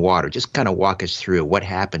Kangen water. Just kind of walk us through what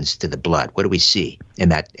happens to the blood. What do we see in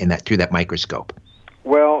that through that microscope?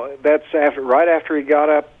 Well, that's right after he got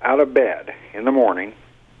up out of bed in the morning,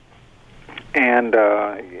 and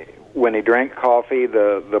when he drank coffee,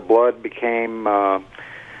 the blood became a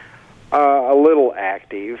little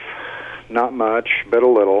active, not much, but a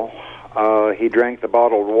little. He drank the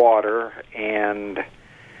bottled water, and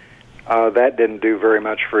that didn't do very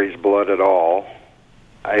much for his blood at all.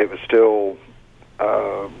 It was still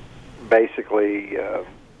basically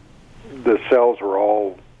the cells were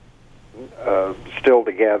all still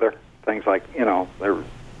together. Things like, they're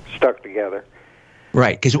stuck together.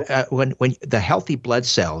 Right, because when the healthy blood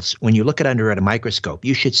cells, when you look at under at a microscope,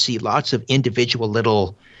 you should see lots of individual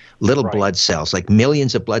little right. blood cells, like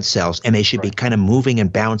millions of blood cells, and they should be kind of moving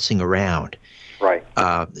and bouncing around. Right.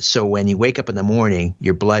 So when you wake up in the morning,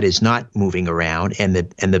 your blood is not moving around, and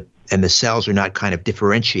the cells are not kind of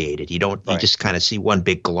differentiated. You just kind of see one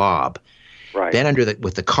big glob. Right. Then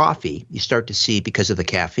with the coffee, you start to see, because of the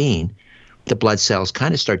caffeine, the blood cells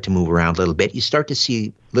kind of start to move around a little bit. You start to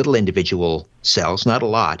see little individual cells, not a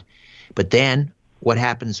lot. But then what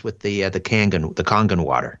happens with the Kangen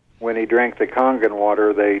water? When he drank the Kangen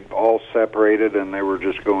water, they all separated and they were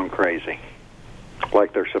just going crazy,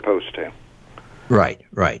 like they're supposed to. Right.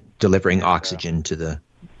 Delivering oxygen to the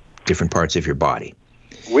different parts of your body.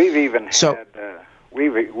 We've even had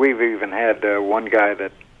one guy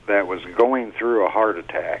that was going through a heart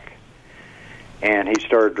attack, and he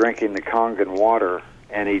started drinking the Kangen water,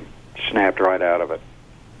 and he snapped right out of it.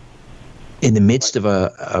 In the midst of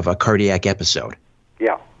a cardiac episode.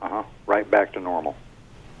 Yeah, right back to normal.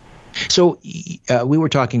 So we were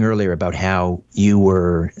talking earlier about how you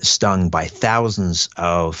were stung by thousands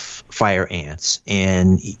of fire ants,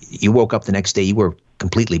 and you woke up the next day, you were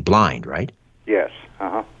completely blind, right? Yes,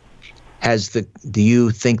 Do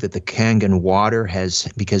you think that the Kangen water has,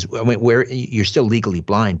 because where you're still legally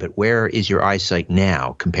blind, but where is your eyesight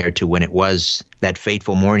now compared to when it was that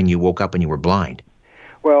fateful morning you woke up and you were blind?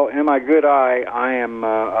 Well, in my good eye, I am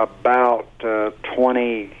about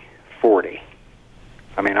 20/40.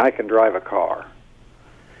 I mean, I can drive a car,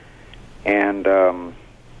 and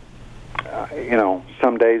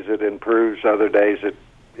some days it improves, other days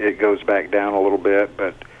it goes back down a little bit,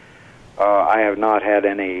 but I have not had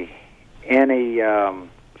any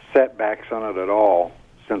setbacks on it at all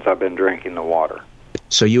since I've been drinking the water.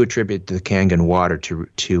 So you attribute the Kangen water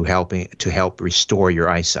to help restore your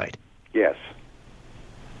eyesight? Yes.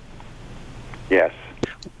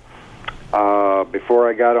 Before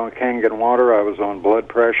I got on Kangen water, I was on blood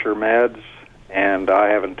pressure meds, and I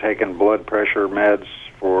haven't taken blood pressure meds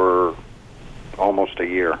for almost a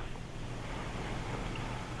year.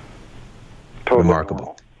 Totally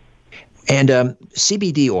remarkable. Normal. And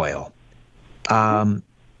CBD oil.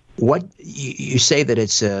 What you say that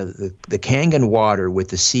it's the Kangen water with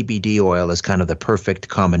the CBD oil is kind of the perfect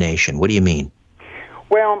combination. What do you mean?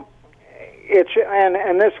 Well,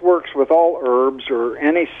 and this works with all herbs or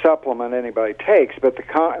any supplement anybody takes, but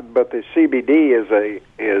the CBD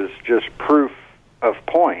is just proof of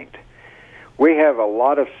point. We have a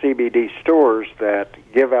lot of CBD stores that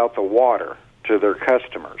give out the water to their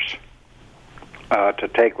customers to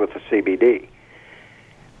take with the CBD.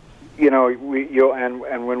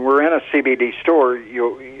 And when we're in a CBD store,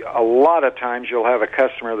 a lot of times you'll have a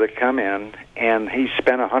customer that come in and he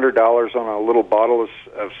spent $100 on a little bottle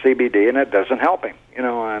of CBD and it doesn't help him.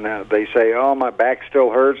 And they say, "Oh, my back still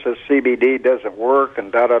hurts. This CBD doesn't work,"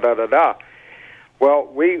 and da da da da da.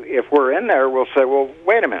 Well, if we're in there, we'll say, "Well,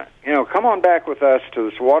 wait a minute. Come on back with us to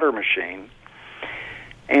this water machine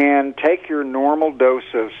and take your normal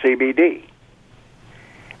dose of CBD."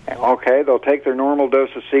 Okay, they'll take their normal dose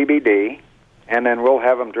of CBD, and then we'll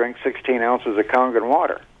have them drink 16 ounces of Kangen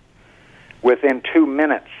water. Within 2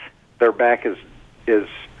 minutes, their back is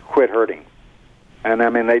quit hurting. And I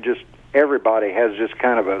mean, everybody has just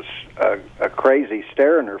kind of a crazy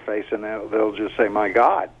stare in their face, and they'll just say, "My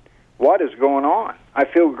God, what is going on? I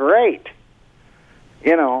feel great."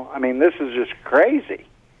 I mean, this is just crazy.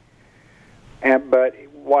 But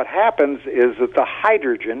what happens is that the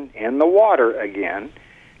hydrogen in the water, again,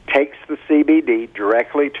 takes the CBD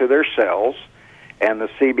directly to their cells, and the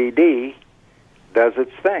CBD does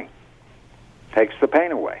its thing, takes the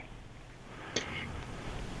pain away.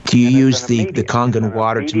 Do you use the Kangen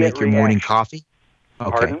water to make your morning coffee?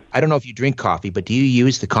 Okay. Pardon? I don't know if you drink coffee, but do you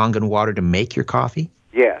use the Kangen water to make your coffee?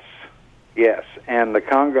 Yes. And the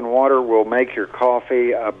Kangen water will make your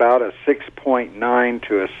coffee about a 6.9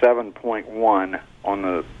 to a 7.1 on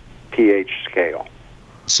the pH scale.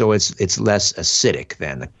 So it's less acidic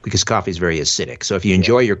then, because coffee is very acidic. So if you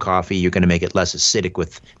enjoy your coffee, you're going to make it less acidic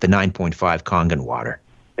with the 9.5 Kangen water.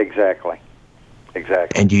 Exactly.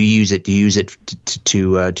 And do you use it? Do you use it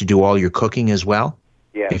to do all your cooking as well?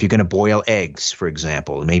 Yes. If you're going to boil eggs, for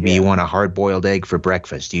example, maybe you want a hard-boiled egg for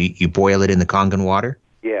breakfast. You boil it in the Kangen water?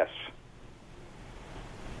 Yes.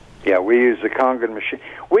 Yeah, we use the Kangen machine.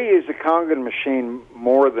 We use the Kangen machine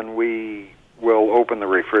more than we will open the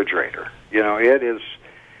refrigerator. It is.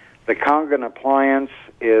 The Kangen appliance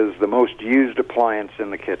is the most used appliance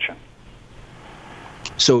in the kitchen.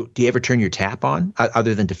 So do you ever turn your tap on,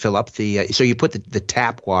 other than to fill up the... so you put the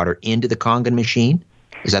tap water into the Kangen machine?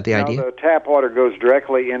 Is that the idea? No, the tap water goes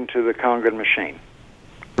directly into the Kangen machine.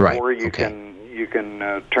 Right, Or you can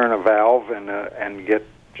turn a valve and get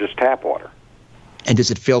just tap water. And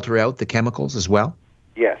does it filter out the chemicals as well?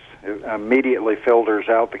 Yes. It immediately filters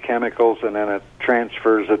out the chemicals, and then it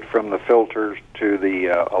transfers it from the filters to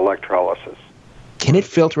the electrolysis. Can it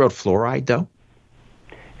filter out fluoride, though?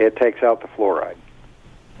 It takes out the fluoride.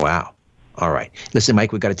 Wow. All right. Listen,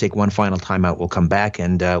 Mike, we've got to take one final time out. We'll come back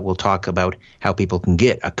and we'll talk about how people can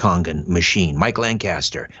get a Kangen machine. Mike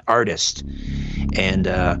Lancaster, artist, and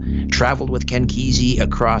traveled with Ken Kesey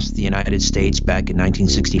across the United States back in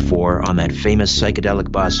 1964 on that famous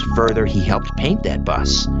psychedelic bus, Furthur. He helped paint that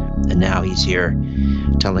bus. And now he's here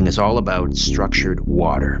telling us all about structured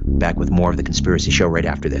water. Back with more of The Conspiracy Show right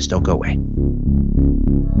after this. Don't go away.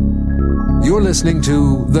 You're listening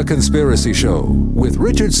to The Conspiracy Show with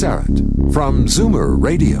Richard Syrett from Zoomer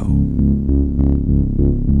Radio.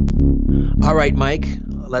 All right, Mike,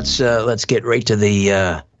 let's get right to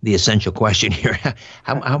the essential question here.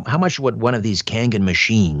 How much would one of these Kangen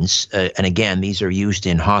machines, and again, these are used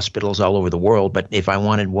in hospitals all over the world, but if I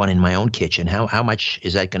wanted one in my own kitchen, how much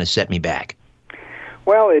is that going to set me back?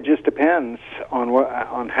 Well, it just depends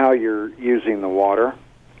on how you're using the water.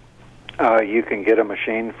 You can get a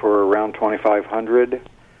machine for around $2,500.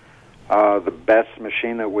 The best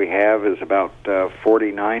machine that we have is about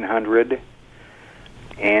 $4,900,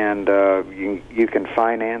 and you can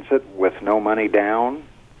finance it with no money down.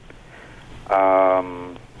 I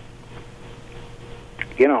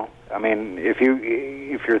mean, if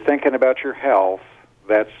you're thinking about your health,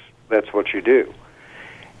 that's what you do.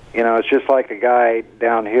 It's just like a guy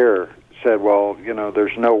down here said, "Well,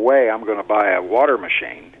 there's no way I'm going to buy a water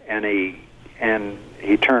machine." And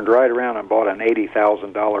he turned right around and bought an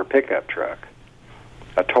 $80,000 pickup truck,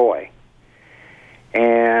 a toy.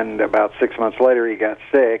 And about 6 months later, he got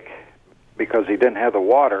sick because he didn't have the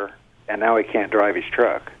water, and now he can't drive his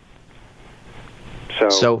truck.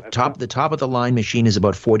 So the top of the line machine is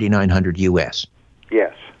about $4,900 US.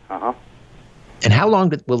 Yes. And how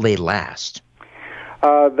long will they last?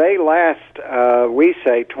 They last, we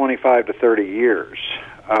say, 25 to 30 years.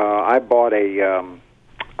 I bought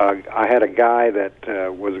I had a guy that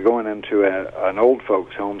was going into an old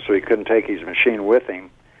folks' home, so he couldn't take his machine with him.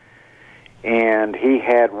 And he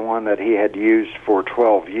had one that he had used for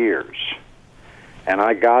 12 years. And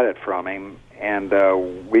I got it from him, and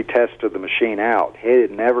we tested the machine out. He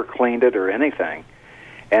had never cleaned it or anything,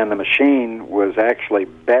 and the machine was actually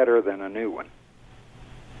better than a new one.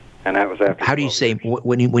 And that was after. How do you say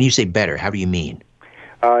when you say better? How do you mean?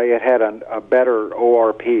 It had a better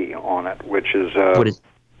ORP on it, which is, what is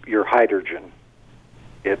your hydrogen.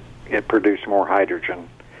 It produced more hydrogen.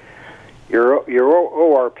 Your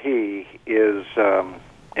ORP is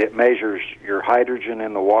it measures your hydrogen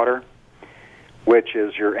in the water, which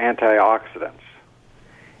is your antioxidants.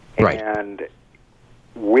 Right. And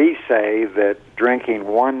we say that drinking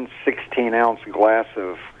 1 16-ounce glass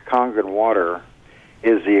of Kangen water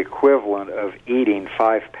is the equivalent of eating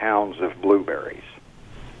 5 pounds of blueberries.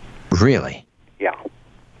 Really? Yeah.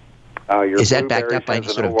 Is that backed up by any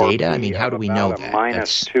sort of data? I mean, how do we know that?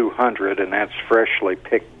 Minus 200, and that's freshly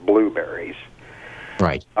picked blueberries.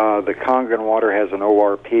 Right. The Kangen water has an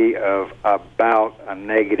ORP of about a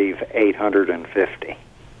negative 850.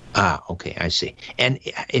 Ah, okay, I see. And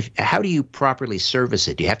how do you properly service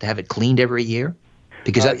it? Do you have to have it cleaned every year?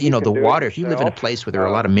 Because the water. If you live in a place where there are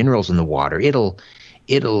a lot of minerals in the water, it'll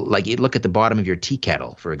like you look at the bottom of your tea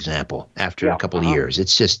kettle, for example. After a couple of years,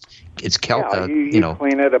 it's you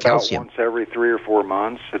clean it about calcium. once every 3 or 4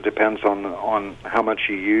 months. It depends on how much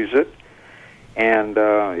you use it, and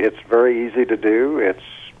it's very easy to do. It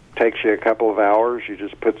takes you a couple of hours. You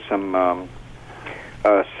just put some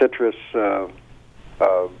citrus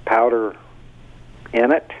powder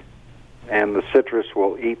in it, and the citrus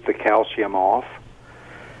will eat the calcium off.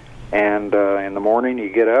 And in the morning, you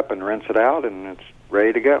get up and rinse it out, and it's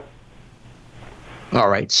ready to go. All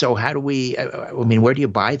right. So how do we? Where do you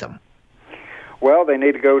buy them? Well, they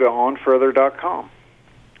need to go to onfurthur.com,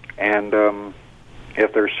 and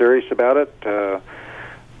if they're serious about it,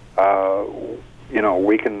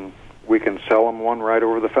 we can sell them one right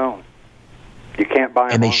over the phone. You can't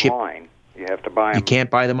buy them online. You have to buy them. You can't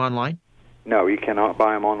buy them online? No, you cannot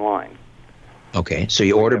buy them online. Okay, so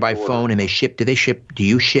you order by phone, and they ship. Do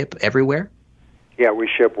you ship everywhere? Yeah, we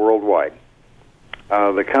ship worldwide.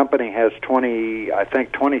 The company has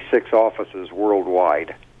 26 offices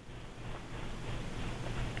worldwide.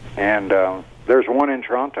 And there's one in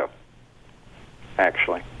Toronto,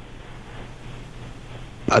 actually.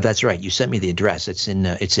 That's right. You sent me the address. It's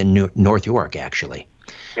in North York, actually.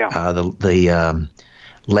 Yeah. The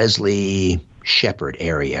Leslie Shepherd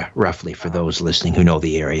area, roughly, for those listening who know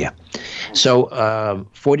the area. So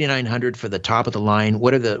 $4,900 for the top of the line.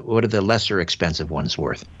 What are the lesser expensive ones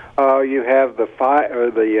worth? You have the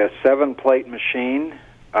 7-plate machine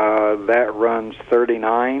that runs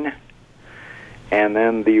 $39,000, and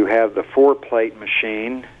then you have the 4-plate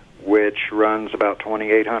machine, which runs about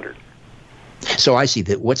 $2,800. So I see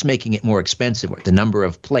that. What's making it more expensive? The number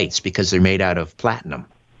of plates, because they're made out of platinum.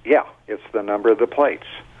 Yeah, it's the number of the plates.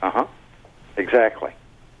 Exactly.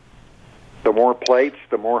 The more plates,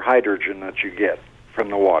 the more hydrogen that you get from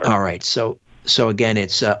the water. All right. So again,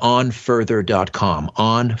 it's onfurthur.com,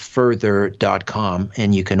 onfurthur.com,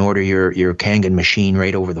 and you can order your Kangen machine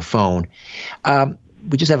right over the phone.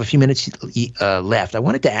 We just have a few minutes left. I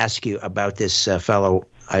wanted to ask you about this fellow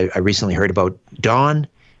I recently heard about, Don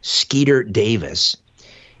Skeeter Davis.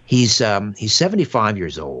 He's 75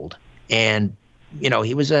 years old, and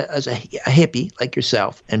he was a hippie like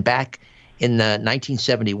yourself, and back in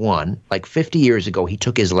 1971, like 50 years ago, he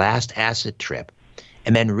took his last acid trip.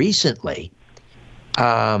 And then recently,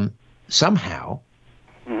 somehow,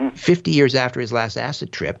 50 years after his last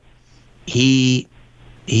acid trip, he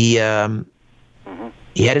had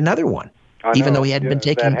another one, even though he hadn't been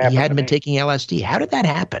taking LSD. How did that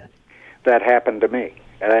happen? That happened to me.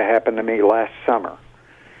 That happened to me last summer.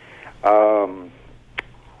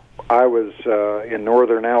 I was in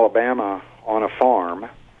northern Alabama on a farm,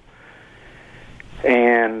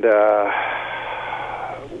 and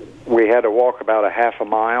we had to walk about a half a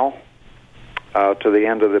mile to the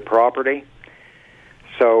end of the property.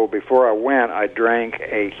 So before I went, I drank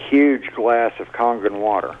a huge glass of Kangen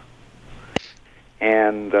water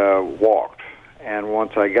and walked. And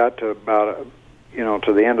once I got to about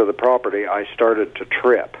to the end of the property, I started to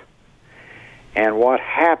trip. And what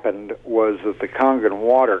happened was that the Kangen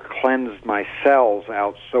water cleansed my cells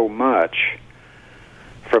out so much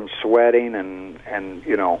from sweating and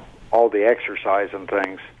all the exercise and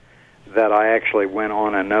things that I actually went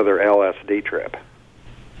on another LSD trip.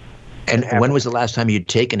 And when was the last time you'd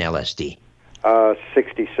taken LSD?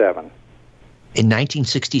 67. In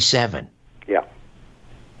 1967? Yeah.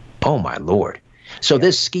 Oh, my Lord. So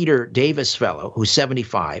this Skeeter Davis fellow, who's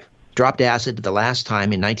 75, dropped acid the last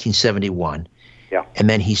time in 1971. Yeah. And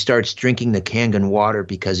then he starts drinking the Kangen water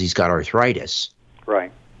because he's got arthritis.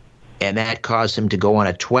 Right. And that caused him to go on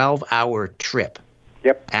a 12-hour trip.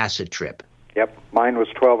 Yep. Acid trip. Yep. Mine was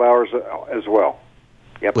 12 hours as well.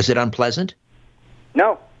 Yep. Was it unpleasant?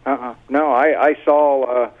 No. No, I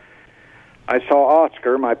saw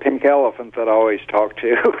Oscar, my pink elephant that I always talk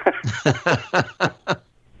to.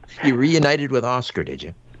 You reunited with Oscar, did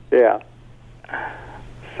you? Yeah.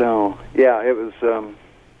 So yeah, it was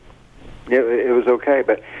okay,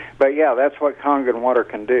 but yeah, that's what Kangen water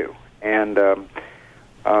can do, and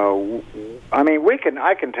I mean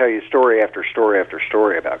I can tell you story after story after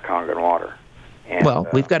story about Kangen water. And, well,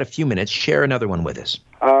 we've got a few minutes. Share another one with us.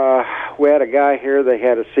 We had a guy here. They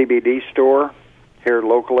had a CBD store here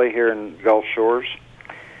locally here in Gulf Shores.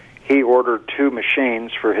 He ordered 2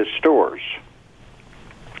 machines for his stores,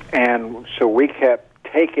 and so we kept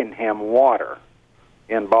taking him water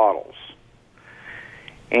in bottles.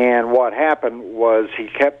 And what happened was he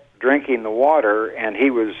kept drinking the water, and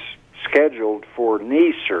he was scheduled for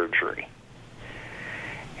knee surgery.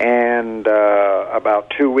 And about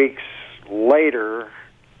 2 weeks later,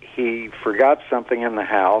 he forgot something in the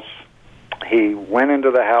house. He went into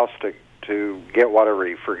the house to get whatever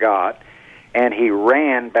he forgot, and he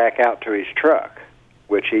ran back out to his truck,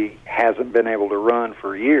 which he hasn't been able to run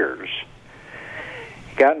for years.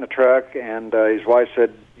 He got in the truck, and his wife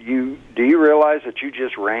said, do you realize that you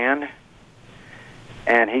just ran?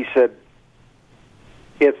 And he said,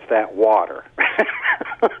 it's that water.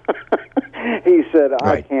 He said, I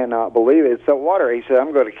Right. cannot believe it. It's that water. He said,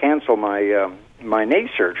 I'm going to cancel my knee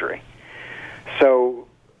surgery. So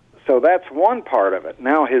that's one part of it.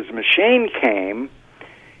 Now his machine came.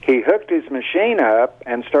 He hooked his machine up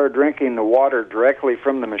and started drinking the water directly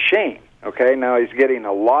from the machine. Okay, now he's getting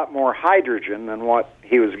a lot more hydrogen than what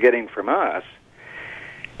he was getting from us.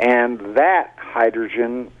 And that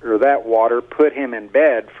hydrogen, or that water, put him in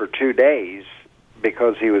bed for 2 days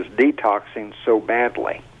because he was detoxing so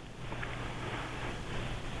badly.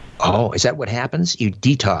 Oh, is that what happens? You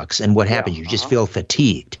detox, and what happens? You just feel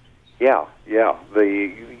fatigued. Yeah.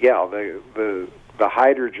 The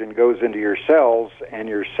hydrogen goes into your cells, and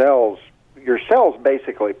your cells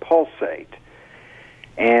basically pulsate.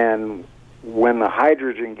 And when the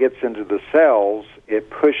hydrogen gets into the cells,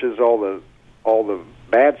 it pushes all the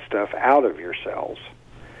bad stuff out of your cells,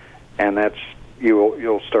 and that's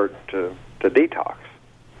you'll start to detox.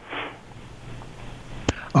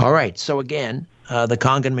 All right. So again, the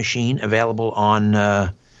Kangen machine available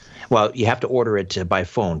on. Well, you have to order it by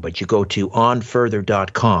phone, but you go to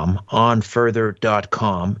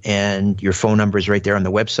onfurther.com, and your phone number is right there on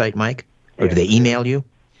the website, Mike? Or do they email you?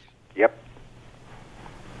 Yep.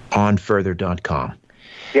 Onfurther.com.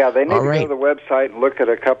 Yeah, they need All to right. go to the website and look at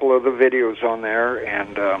a couple of the videos on there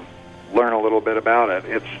and learn a little bit about it.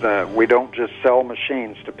 It's we don't just sell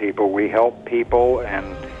machines to people. We help people,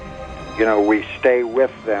 and, we stay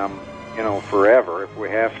with them, forever if we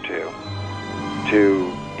have to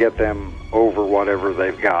get them over whatever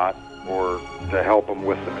they've got, or to help them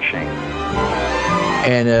with the machine.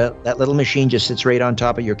 And that little machine just sits right on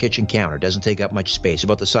top of your kitchen counter. Doesn't take up much space.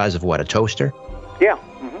 About the size of what, a toaster? Yeah.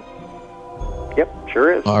 Mm-hmm. Yep,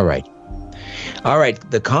 sure is. All right.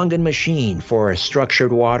 The Kangen machine for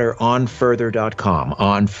structured water, onfurther.com.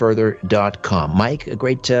 Onfurther.com. Mike, a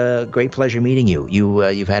great pleasure meeting you.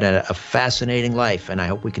 You've had a fascinating life, and I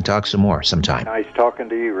hope we can talk some more sometime. Nice talking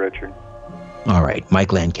to you, Richard. All right,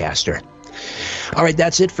 Mike Lancaster. All right,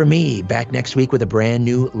 that's it for me. Back next week with a brand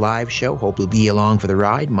new live show. Hope you'll be along for the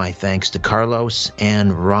ride. My thanks to Carlos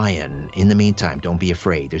and Ryan. In the meantime, don't be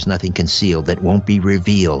afraid. There's nothing concealed that won't be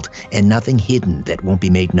revealed, and nothing hidden that won't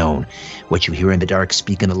be made known. What you hear in the dark,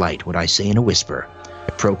 speak in the light. What I say in a whisper,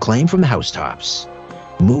 I proclaim from the housetops.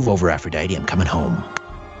 Move over, Aphrodite. I'm coming home.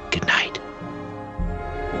 Good night.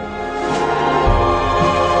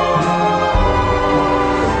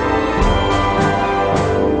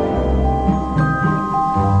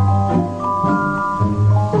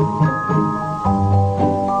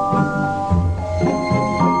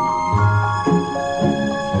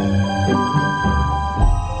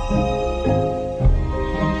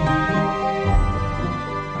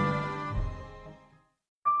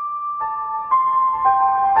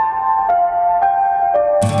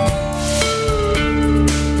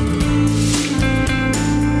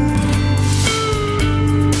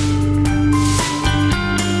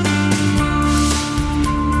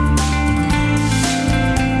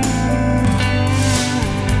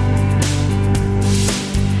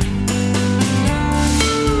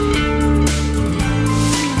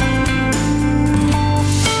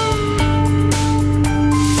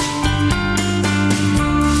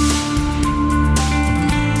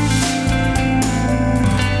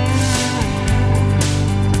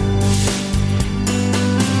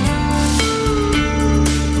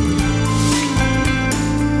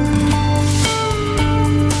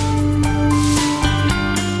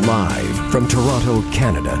 From Toronto,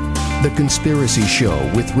 Canada, The Conspiracy Show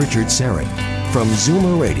with Richard Serrett from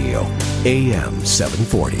Zoomer Radio, AM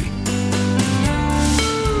 740.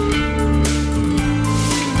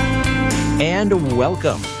 And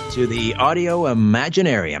welcome to the Audio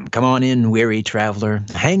Imaginarium. Come on in, weary traveler.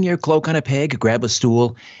 Hang your cloak on a peg, grab a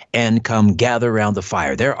stool, and come gather around the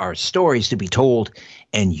fire. There are stories to be told,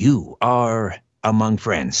 and you are among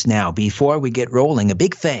friends. Now, before we get rolling, a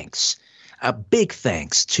big thanks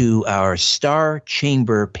to our Star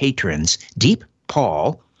Chamber patrons, Deep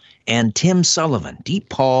Paul and Tim Sullivan. Deep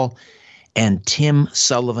Paul and Tim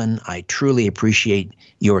Sullivan, I truly appreciate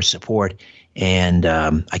your support, and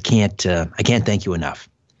I can't thank you enough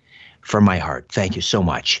from my heart. Thank you so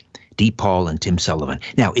much, Deep Paul and Tim Sullivan.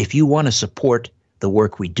 Now, if you want to support the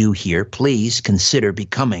work we do here, please consider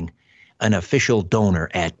becoming an official donor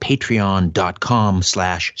at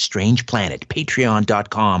patreon.com/strangeplanet.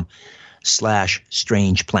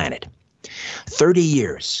 Patreon.com/strangeplanet. 30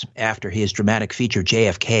 years after his dramatic feature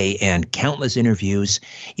JFK and countless interviews,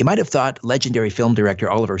 you might have thought legendary film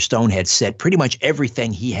director Oliver Stone had said pretty much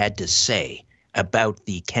everything he had to say about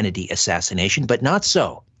the Kennedy assassination, but not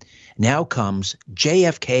so. Now comes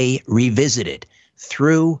JFK Revisited,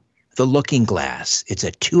 Through the Looking Glass. It's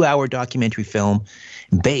a 2-hour documentary film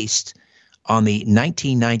based on the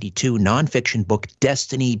 1992 nonfiction book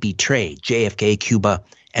Destiny Betrayed, JFK, Cuba,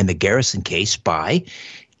 and the Garrison Case by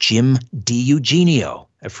Jim DiEugenio,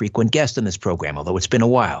 a frequent guest on this program, although it's been a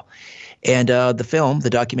while. And the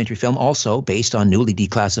documentary film, also based on newly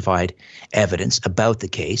declassified evidence about the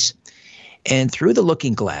case. And Through the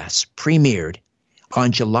Looking Glass premiered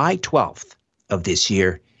on July 12th of this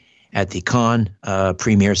year at the Cannes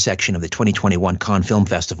premiere section of the 2021 Cannes Film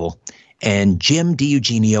Festival. And Jim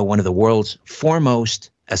DiEugenio, one of the world's foremost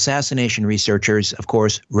assassination researchers, of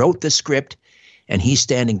course, wrote the script, and he's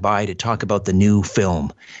standing by to talk about the new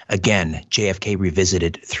film. Again, JFK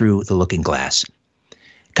Revisited, Through the Looking Glass.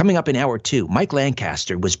 Coming up in hour 2, Mike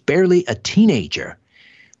Lancaster was barely a teenager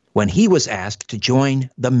when he was asked to join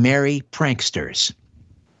the Merry Pranksters,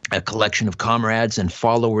 a collection of comrades and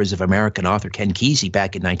followers of American author Ken Kesey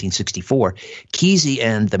back in 1964. Kesey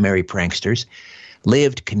and the Merry Pranksters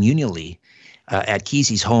lived communally at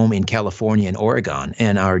Kesey's home in California and Oregon,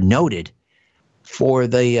 and are noted for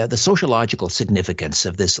the sociological significance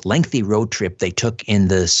of this lengthy road trip they took in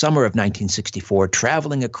the summer of 1964,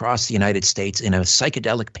 traveling across the United States in a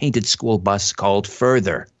psychedelic painted school bus called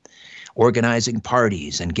Furthur, organizing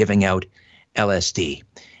parties and giving out LSD.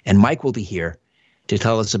 And Mike will be here to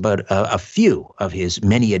tell us about a few of his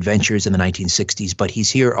many adventures in the 1960s, but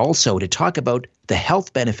he's here also to talk about the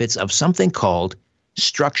health benefits of something called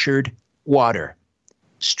structured water.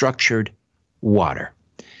 Structured water.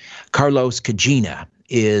 Carlos Cagina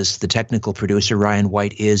is the technical producer. Ryan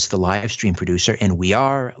White is the live stream producer, and we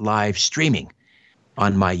are live streaming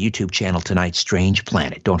on my YouTube channel tonight, Strange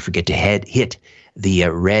Planet. Don't forget to hit the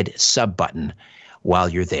red sub button while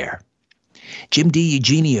you're there. Jim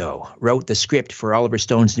DiEugenio wrote the script for Oliver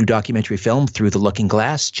Stone's new documentary film, Through the Looking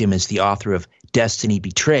Glass. Jim is the author of Destiny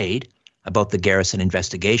Betrayed, about the Garrison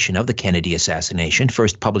investigation of the Kennedy assassination,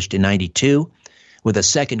 first published in 1992, with a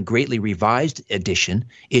second greatly revised edition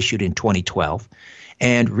issued in 2012,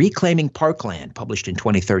 and Reclaiming Parkland, published in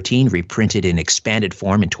 2013, reprinted in expanded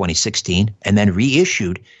form in 2016, and then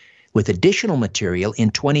reissued with additional material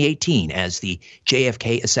in 2018 as the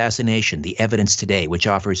JFK Assassination, The Evidence Today, which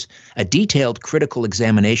offers a detailed critical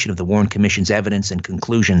examination of the Warren Commission's evidence and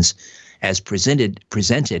conclusions as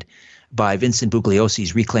presented by Vincent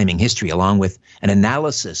Bugliosi's Reclaiming History, along with an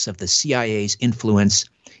analysis of the CIA's influence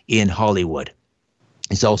in Hollywood.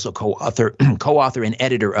 He's also co-author and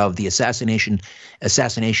editor of the Assassinations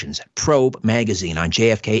Probe magazine on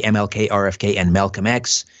JFK, MLK, RFK, and Malcolm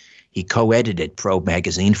X. He co-edited Probe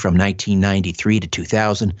magazine from 1993 to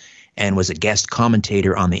 2000 and was a guest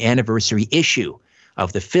commentator on the anniversary issue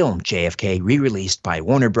of the film JFK, re-released by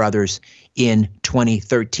Warner Brothers in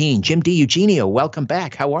 2013. Jim DiEugenio, welcome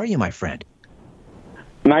back. How are you, my friend?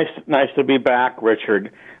 Nice to be back,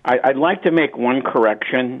 Richard. I'd like to make one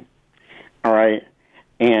correction. All right.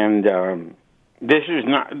 And this is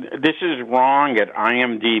wrong at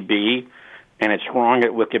IMDb, and it's wrong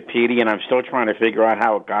at Wikipedia, and I'm still trying to figure out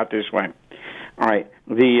how it got this way. All right,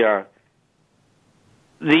 the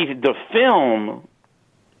film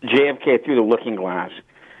JFK Through the Looking Glass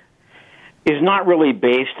is not really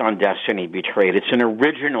based on Destiny Betrayed. It's an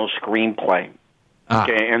original screenplay.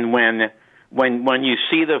 Okay, and when you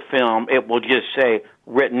see the film, it will just say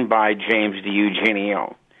written by James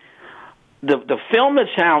DiEugenio. The film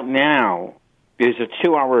that's out now is a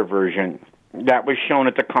 2-hour version that was shown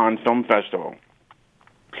at the Cannes Film Festival.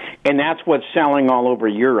 And that's what's selling all over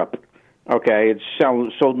Europe. Okay, it's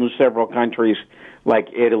sold in several countries like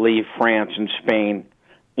Italy, France, and Spain,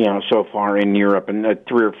 so far in Europe, and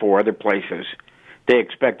 3 or 4 other places. They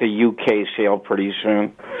expect a UK sale pretty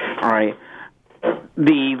soon. All right.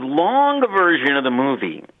 The long version of the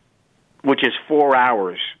movie, which is 4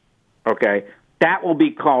 hours, okay, that will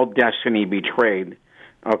be called Destiny Betrayed,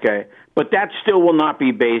 okay? But that still will not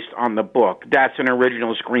be based on the book. That's an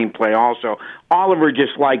original screenplay also. Oliver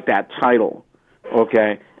just liked that title,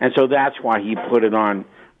 okay? And so that's why he put it on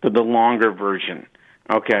to the longer version,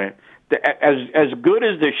 okay? As good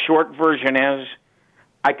as the short version is,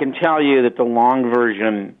 I can tell you that the long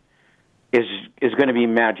version is going to be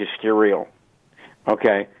magisterial,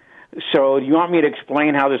 okay? So do you want me to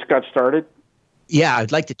explain how this got started? Yeah,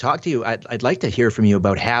 I'd like to talk to you. I'd like to hear from you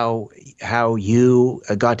about how you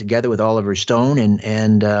got together with Oliver Stone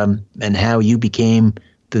and how you became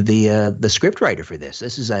the scriptwriter for this.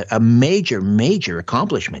 This is a major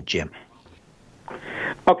accomplishment, Jim.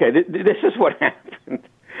 Okay, this is what happened.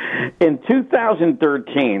 In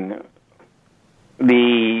 2013,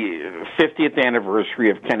 the 50th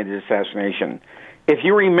anniversary of Kennedy's assassination, if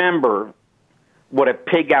you remember what a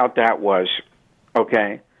pig out that was,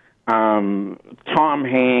 okay? Tom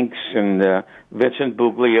Hanks and Vincent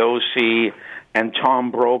Bugliosi and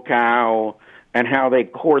Tom Brokaw and how they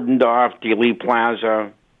cordoned off Dealey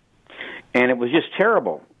Plaza. And it was just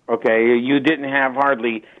terrible, okay? You didn't have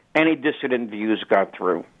hardly any dissident views got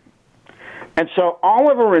through. And so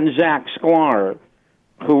Oliver and Zach Sklar,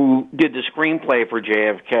 who did the screenplay for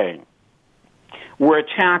JFK, were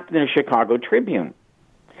attacked in the Chicago Tribune.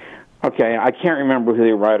 Okay, I can't remember who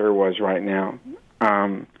the writer was right now.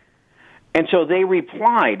 And so they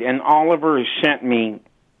replied, and Oliver sent me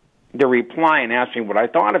the reply and asked me what I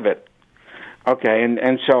thought of it. Okay,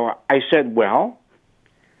 and so I said, well,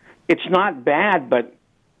 it's not bad, but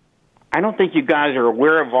I don't think you guys are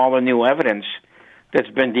aware of all the new evidence that's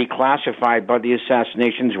been declassified by the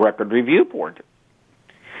Assassinations Record Review Board.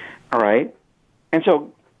 All right? And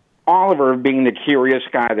so Oliver, being the curious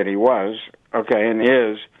guy that he was, okay, and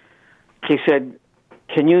is, he said,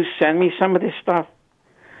 can you send me some of this stuff?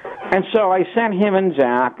 And so I sent him and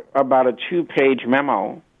Zach about a 2-page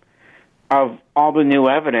memo of all the new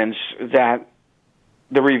evidence that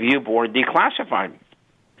the review board declassified.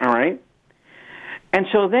 All right? And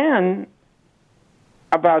so then,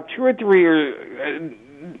 about 2 or 3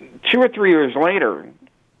 years later,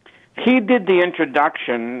 he did the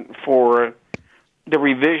introduction for the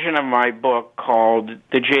revision of my book called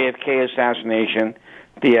The JFK Assassination,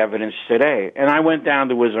 The Evidence Today. And I went down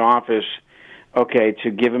to his office, okay,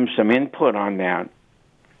 to give him some input on that.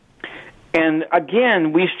 And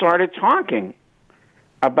again, we started talking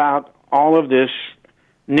about all of this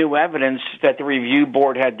new evidence that the review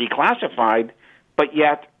board had declassified, but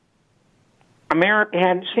yet America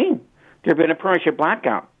hadn't seen. There had been a permanent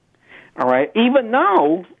blackout. All right? Even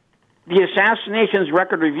though the Assassinations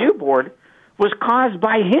Record Review Board was caused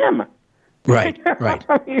by him. Right. Right.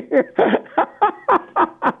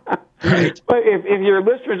 But if your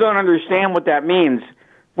listeners don't understand what that means,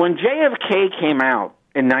 when JFK came out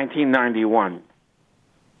in 1991,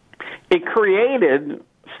 it created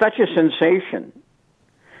such a sensation.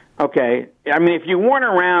 Okay? I mean, if you weren't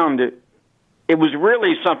around, it was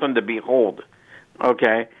really something to behold.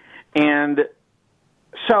 Okay? And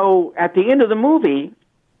so at the end of the movie,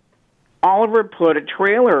 Oliver put a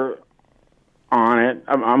trailer on it,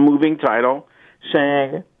 a moving title,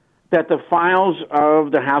 saying that the files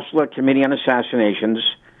of the House Select Committee on Assassinations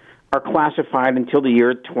are classified until the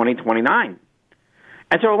year 2029.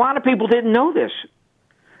 And so a lot of people didn't know this.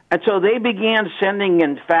 And so they began sending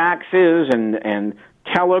in faxes and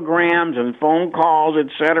telegrams and phone calls,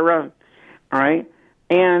 etc. All right?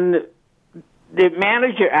 And they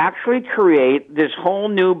managed to actually create this whole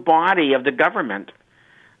new body of the government,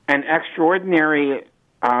 an extraordinary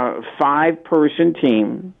 5-person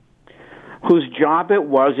team whose job it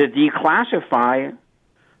was to declassify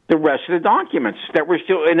the rest of the documents that were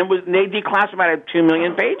still, and they declassified it 2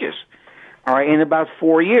 million pages, all right, in about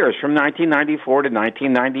 4 years, from 1994 to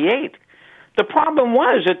 1998. The problem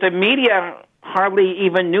was that the media hardly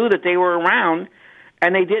even knew that they were around,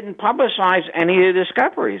 and they didn't publicize any of the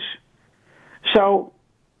discoveries. So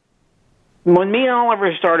when me and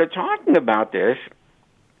Oliver started talking about this,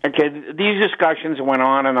 okay, these discussions went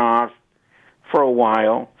on and off for a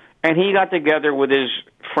while, and he got together with his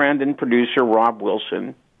friend and producer, Rob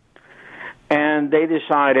Wilson, and they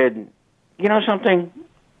decided, you know something,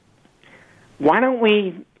 why don't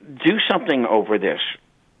we do something over this,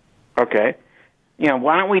 okay? You know,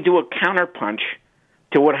 why don't we do a counterpunch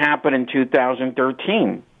to what happened in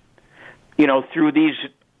 2013, you know, through these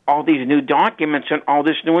all these new documents and all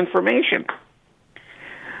this new information.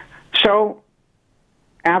 So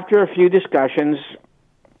after a few discussions,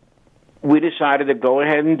 we decided to go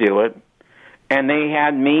ahead and do it. And they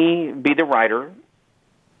had me be the writer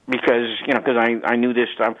because I knew this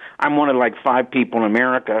stuff. I'm one of like 5 people in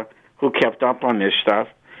America who kept up on this stuff,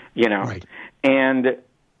 Right. And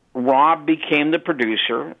Rob became the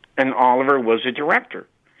producer and Oliver was the director.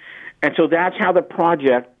 And so that's how the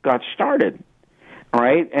project got started. All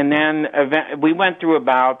right. And then we went through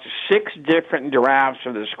about 6 different drafts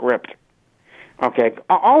of the script. Okay.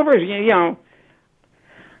 Oliver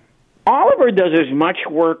does as much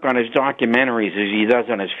work on his documentaries as he does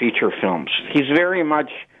on his feature films. He's very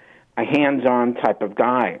much a hands-on type of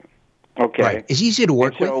guy. Okay. Right. Is he easy to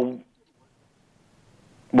work with?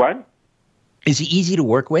 What? Is he easy to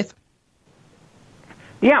work with?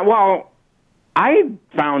 Yeah, well, I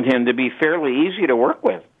found him to be fairly easy to work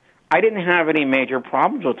with. I didn't have any major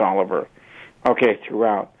problems with Oliver,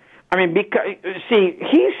 throughout. I mean, because, see,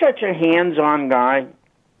 he's such a hands-on guy,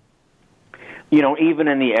 even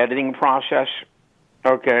in the editing process,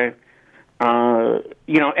 every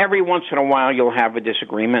once in a while you'll have a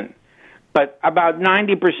disagreement. But about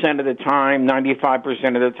 90% of the time,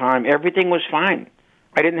 95% of the time, everything was fine.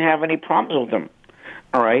 I didn't have any problems with him,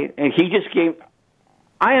 all right? And he just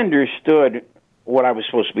I understood what I was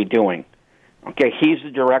supposed to be doing. Okay, he's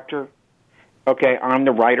the director. Okay, I'm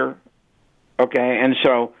the writer. Okay, and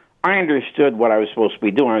so I understood what I was supposed to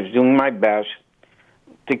be doing. I was doing my best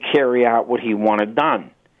to carry out what he wanted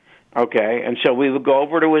done. Okay, and so we would go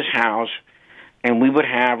over to his house, and we would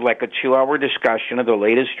have like a 2-hour discussion of the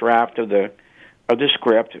latest draft of the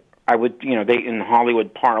script. I would, in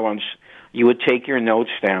Hollywood parlance, you would take your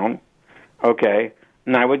notes down, okay,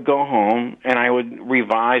 and I would go home and I would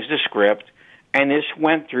revise the script, and this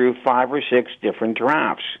went through 5 or 6 different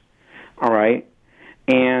drafts, all right?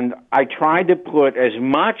 And I tried to put as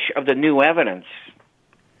much of the new evidence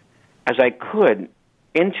as I could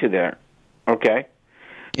into there, okay?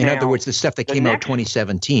 In other words, the stuff that came out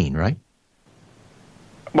 2017, right?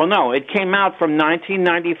 Well, no, it came out from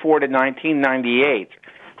 1994 to 1998.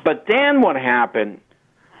 But then what happened?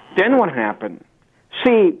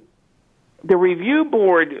 See, the review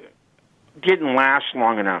board didn't last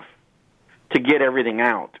long enough to get everything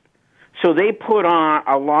out. So they put on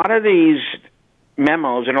a lot of these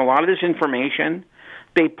memos and a lot of this information,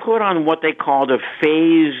 they put on what they called a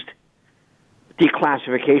phased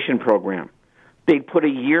declassification program. They put a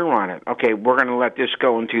year on it. Okay, we're going to let this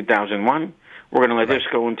go in 2001. We're going to let this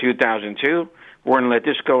go in 2002. We're going to let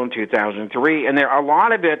this go in 2003. And a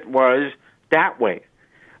lot of it was that way.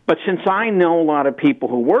 But since I know a lot of people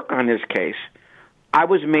who work on this case, I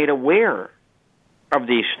was made aware of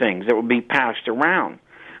these things that would be passed around,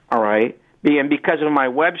 all right? And because of my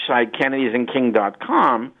website,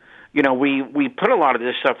 kennedysandking.com, we put a lot of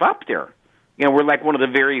this stuff up there. We're like one of the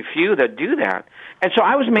very few that do that. And so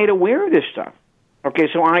I was made aware of this stuff. Okay,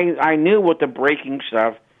 so I knew what the breaking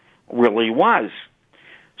stuff really was.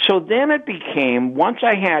 So then it became, once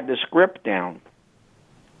I had the script down,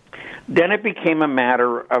 then it became a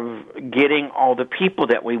matter of getting all the people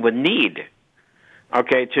that we would need,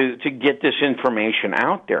 okay, to get this information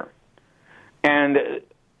out there. And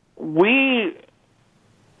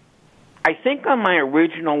I think on my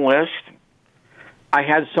original list, I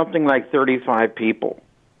had something like 35 people,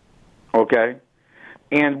 okay?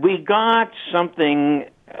 And we got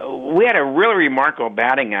we had a really remarkable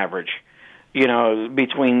batting average,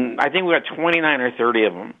 between, I think we got 29 or 30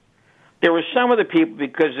 of them. There were some of the people,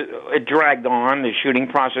 because it dragged on, the shooting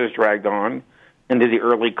process dragged on into the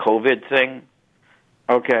early COVID thing,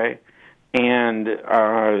 okay? And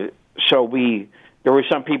so there were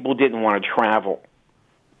some people who didn't want to travel,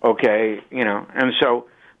 okay, and so,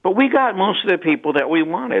 but we got most of the people that we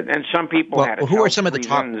wanted, and some people had. Well, who are some of the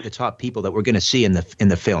top people that we're going to see in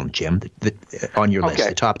the film, Jim? On your list,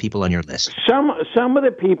 the top people on your list. Some of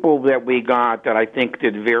the people that we got that I think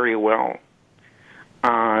did very well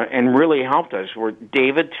and really helped us were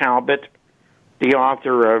David Talbot, the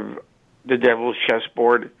author of The Devil's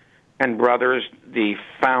Chessboard and Brothers, the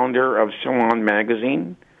founder of Salon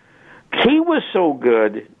Magazine. He was so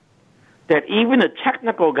good that even the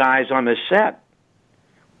technical guys on the set,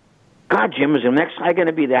 God, Jim, is the next guy going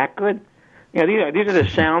to be that good? These are the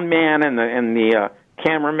sound man and the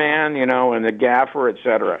cameraman, and the gaffer,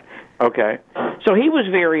 etc. Okay, so he was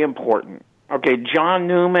very important. Okay, John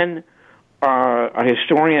Newman, a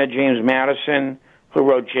historian of James Madison, who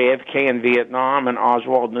wrote JFK in Vietnam and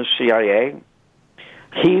Oswald in the CIA.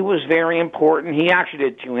 He was very important. He actually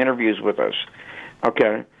did 2 interviews with us.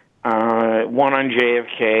 Okay, one on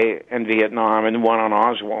JFK and Vietnam and one on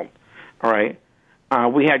Oswald. All right.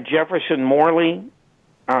 We had Jefferson Morley,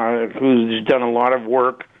 who's done a lot of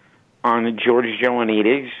work on the George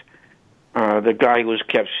Joanides, the guy who was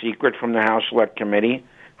kept secret from the House Select Committee,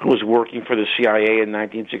 who was working for the CIA in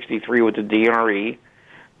 1963 with the DRE.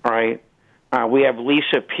 All right. We have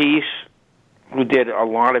Lisa Peace, who did a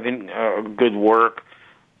lot of good work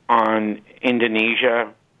on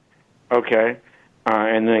Indonesia. Okay.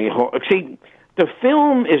 And the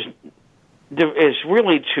film is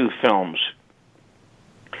really two films.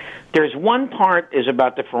 There's one part is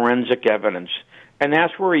about the forensic evidence, and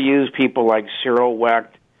that's where we use people like Cyril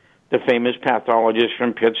Wecht, the famous pathologist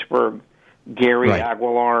from Pittsburgh, Gary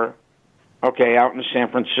Aguilar, okay, out in San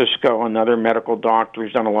Francisco, another medical doctor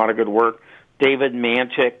who's done a lot of good work, David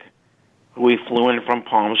Mantic, who we flew in from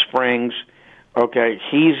Palm Springs, okay,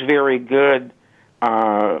 he's very good,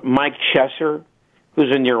 Mike Chesser,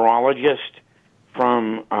 who's a neurologist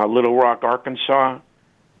from Little Rock, Arkansas,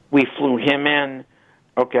 we flew him in.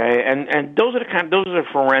 Okay, and those are the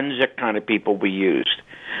forensic kind of people we used.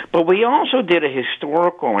 But we also did a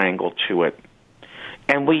historical angle to it,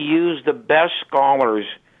 and we used the best scholars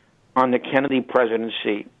on the Kennedy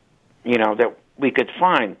presidency, that we could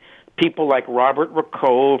find. People like Robert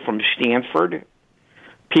Ricot from Stanford,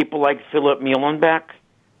 people like Philip Muhlenbeck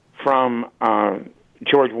from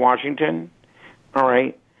George Washington, all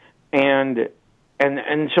right? And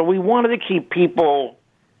so we wanted to keep people...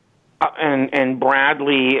 and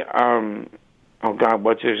Bradley,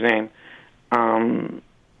 what's his name?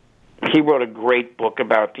 He wrote a great book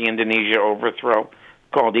about the Indonesia overthrow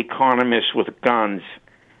called Economists with Guns.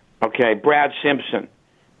 Okay, Brad Simpson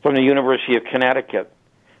from the University of Connecticut.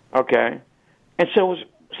 Okay, and so,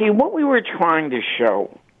 see, what we were trying to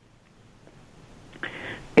show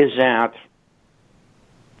is that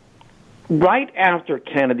right after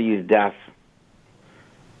Kennedy's death,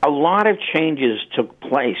 a lot of changes took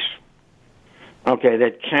place. Okay,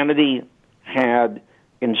 that Kennedy had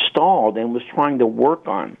installed and was trying to work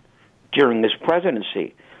on during this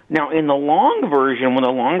presidency. Now, in the long version, when the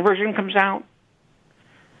long version comes out,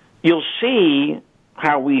 you'll see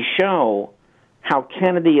how we show how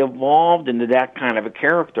Kennedy evolved into that kind of a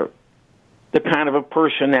character, the kind of a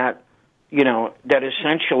person that, that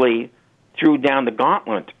essentially threw down the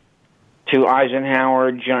gauntlet to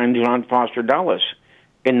Eisenhower, John Foster Dulles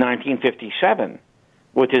in 1957.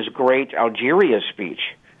 With his great Algeria speech,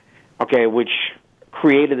 okay, which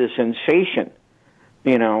created a sensation,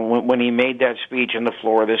 when he made that speech on the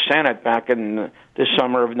floor of the Senate back in the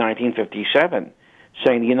summer of 1957,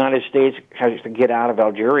 saying the United States has to get out of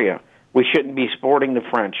Algeria. We shouldn't be supporting the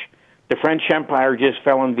French. The French Empire just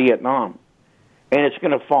fell in Vietnam, and it's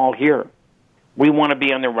going to fall here. We want to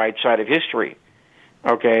be on the right side of history,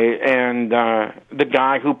 okay? And the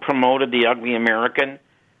guy who promoted The Ugly American,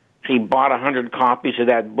 he bought 100 copies of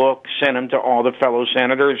that book, sent them to all the fellow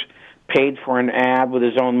senators, paid for an ad with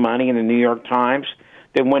his own money in the New York Times.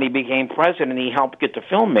 Then when he became president, he helped get the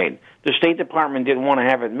film made. The State Department didn't want to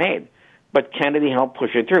have it made, but Kennedy helped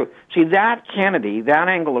push it through. See, that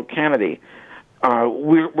angle of Kennedy,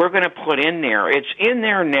 we're going to put in there. It's in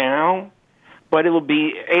there now, but it will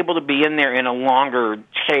be able to be in there in a longer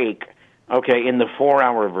take, okay, in the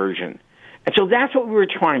 4-hour version. And so that's what we were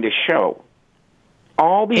trying to show.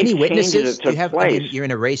 All these Any witnesses? That took place. You're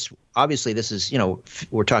in a race. Obviously, this is,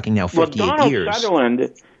 we're talking now 58 Donald years.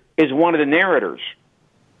 Sutherland is one of the narrators.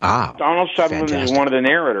 Donald Sutherland fantastic. is one of the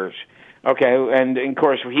narrators. Okay, and of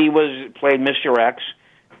course he played Mr. X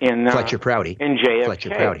in Fletcher Prouty. In JFK. Fletcher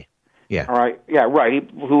Prouty. Yeah. All right. Yeah. Right.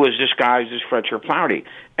 Who was disguised as Fletcher Prouty,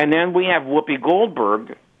 and then we have Whoopi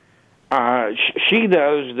Goldberg. She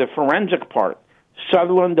does the forensic part.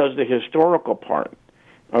 Sutherland does the historical part.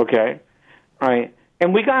 Okay. All right.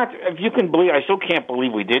 And we got, if you can believe, I still can't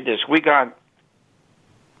believe we did this. We got,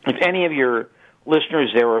 if any of your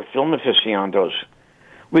listeners there are film aficionados,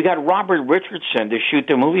 we got Robert Richardson to shoot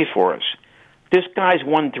the movie for us. This guy's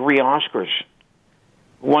won 3 Oscars.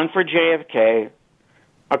 One for JFK,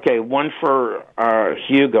 okay, one for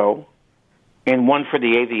Hugo, and one for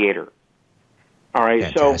The Aviator. All right,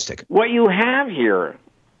 fantastic. So what you have here,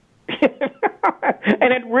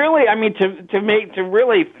 and it really, I mean,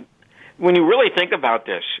 when you really think about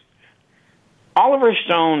this, Oliver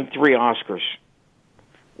Stone, 3 Oscars.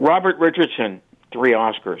 Robert Richardson, 3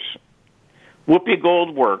 Oscars. Whoopi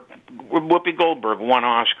Goldberg, 1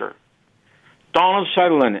 Oscar. Donald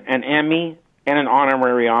Sutherland, an Emmy and an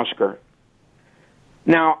honorary Oscar.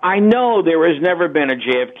 Now, I know there has never been a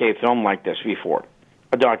JFK film like this before,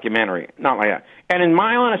 a documentary, not like that. And in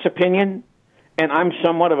my honest opinion, and I'm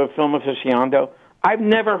somewhat of a film aficionado, I've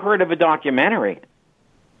never heard of a documentary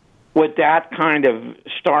with that kind of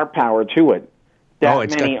star power to it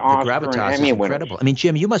it's many got the Oscar and gravitas is Emmy incredible. winners. I mean,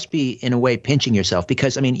 Jim, you must be in a way pinching yourself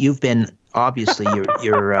because I mean, you've been obviously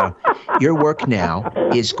your work now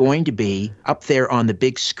is going to be up there on the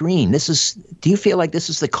big screen. Do you feel like this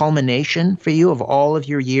is the culmination for you of all of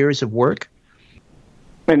your years of work?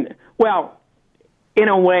 And well, in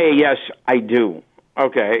a way, yes, I do.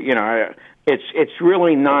 Okay, it's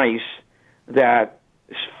really nice that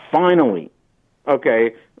finally,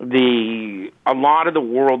 okay, a lot of the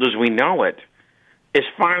world as we know it is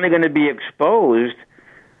finally going to be exposed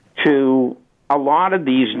to a lot of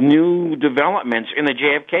these new developments in the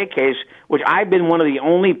JFK case, which I've been one of the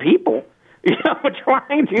only people,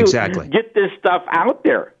 trying to get this stuff out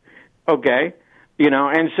there. Okay,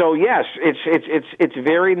 and so yes, it's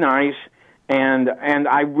very nice, and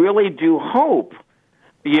I really do hope,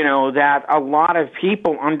 that a lot of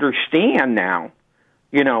people understand now,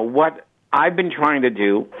 what I've been trying to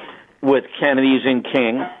do with Kennedy's and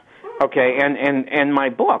King, okay, and my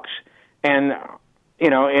books, and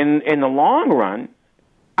in the long run,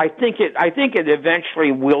 I think it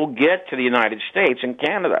eventually will get to the United States and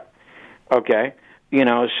Canada, okay,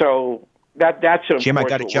 so that's a Jim, I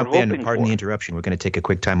got to jump in. Pardon the interruption. We're going to take a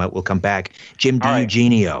quick time out. We'll come back. Jim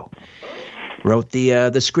DiEugenio wrote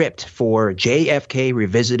the script for JFK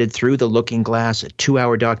Revisited Through the Looking Glass, a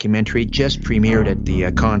 2-hour documentary just premiered at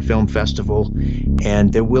the Cannes Film Festival,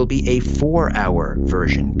 and there will be a 4-hour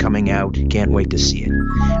version coming out. Can't wait to see it.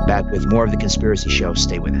 Back with more of The Conspiracy Show.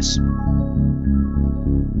 Stay with us.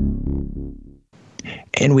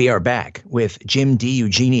 And we are back with Jim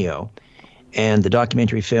DiEugenio, and the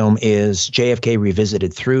documentary film is JFK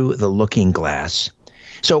Revisited Through the Looking Glass.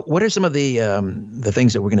 So what are some of the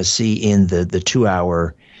things that we're going to see in the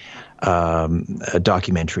 2-hour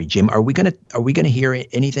documentary, Jim? Are we going to hear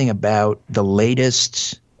anything about the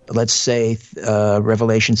latest, let's say,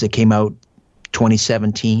 revelations that came out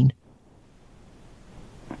 2017?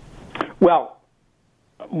 Well,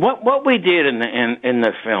 what we did in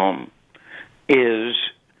the film is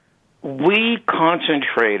we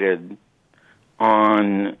concentrated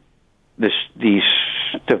on the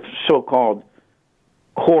so-called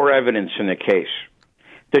core evidence in the case.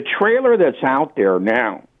 The trailer that's out there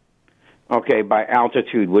now, okay, by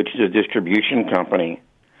Altitude, which is a distribution company,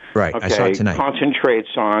 right? Okay, I saw it tonight. Concentrates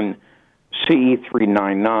on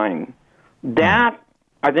CE399. That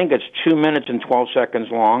I think it's 2 minutes and 12 seconds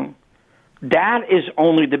long. That is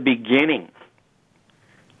only the beginning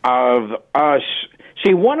of us.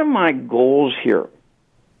 See, one of my goals here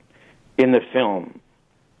in the film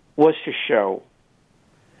was to show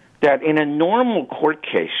that in a normal court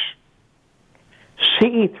case,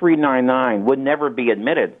 CE399 would never be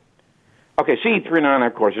admitted. Okay, CE399,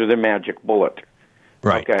 of course, is the magic bullet.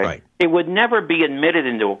 Right, okay? Right. It would never be admitted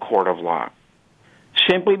into a court of law,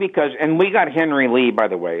 simply because, and we got Henry Lee, by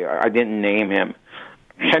the way. I didn't name him.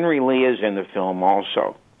 Henry Lee is in the film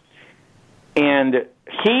also. And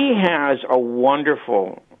he has a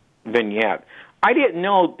wonderful vignette. I didn't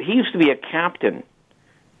know, he used to be a captain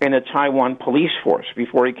in the Taiwan police force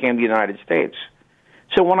before he came to the United States.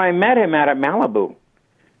 So when I met him out at Malibu,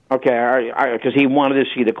 okay, because he wanted to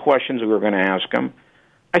see the questions we were going to ask him,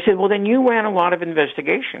 I said, well, then you ran a lot of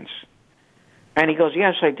investigations. And he goes,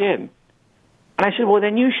 yes, I did. And I said, well,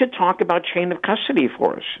 then you should talk about chain of custody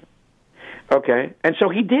for us. Okay, and so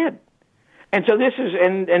he did. And so this is,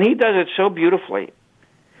 and he does it so beautifully.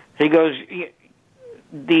 He goes,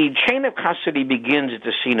 the chain of custody begins at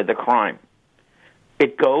the scene of the crime.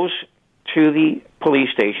 It goes to the police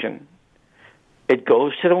station, it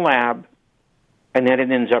goes to the lab, and then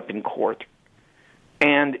it ends up in court.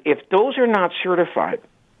 And if those are not certified,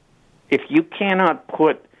 if you cannot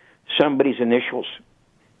put somebody's initials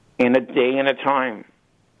in a day and a time,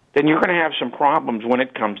 then you're going to have some problems when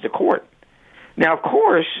it comes to court. Now, of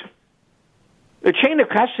course, the chain of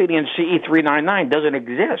custody in CE399 doesn't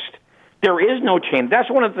exist. There is no chain. That's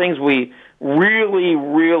one of the things we really,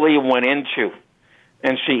 really went into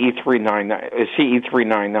in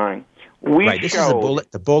CE399. Right. This is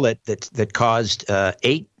the bullet that caused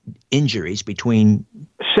 8 injuries between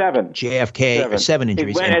 7 JFK, 7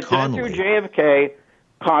 injuries, and Connolly. Went through JFK,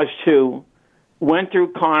 caused 2. Went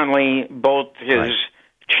through Connolly, both his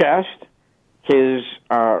chest, his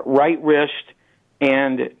right wrist,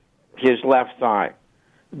 and his left thigh.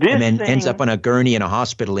 And then ends up on a gurney in a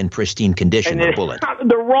hospital in pristine condition, the bullet.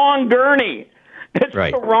 The wrong gurney. It's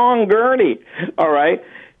the wrong gurney. All right?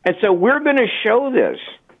 And so we're going to show this,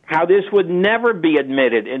 how this would never be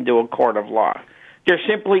admitted into a court of law. There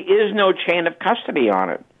simply is no chain of custody on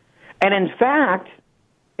it. And in fact,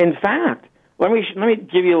 let me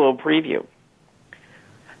give you a little preview.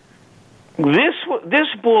 This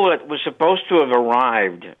bullet was supposed to have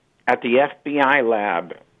arrived at the FBI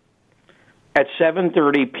lab at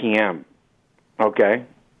 7:30 p.m., okay?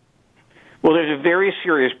 Well, there's a very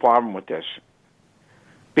serious problem with this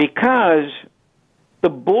because the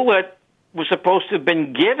bullet was supposed to have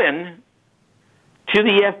been given to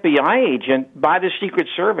the FBI agent by the Secret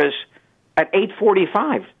Service at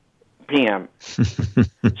 8:45 p.m.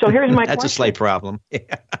 So here's my question. That's a slight problem.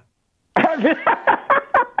 How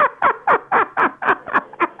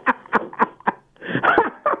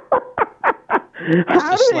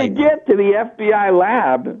did it get to the FBI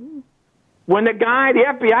lab when the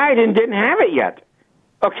FBI agent didn't have it yet?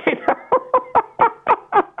 Okay.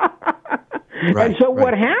 And so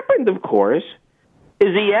what happened, of course,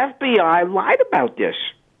 is the FBI lied about this.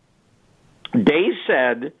 They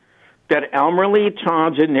said that Elmer Lee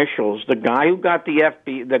Todd's initials, the guy in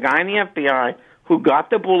the FBI who got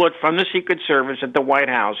the bullet from the Secret Service at the White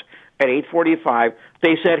House at 8:45,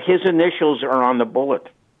 they said his initials are on the bullet.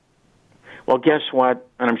 Well, guess what?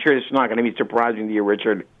 And I'm sure this is not going to be surprising to you,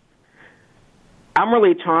 Richard. Elmer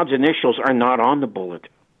Lee Todd's initials are not on the bullet.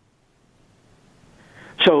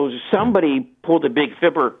 So somebody pulled a big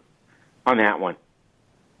fibber on that one.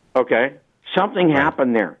 Okay? Something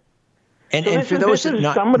happened there. And for those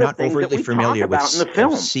not overly familiar with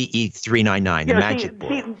CE399, the magic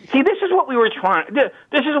bullet. See, this is what we were trying. This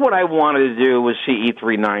is what I wanted to do with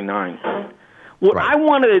CE399. What I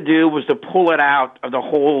wanted to do was to pull it out of the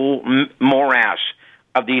whole morass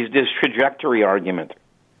of this trajectory argument.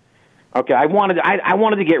 Okay, I wanted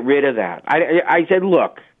to get rid of that. I said,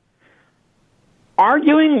 look,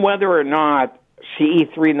 arguing whether or not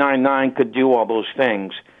CE399 could do all those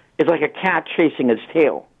things is like a cat chasing its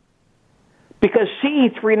tail. Because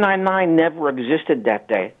CE399 never existed that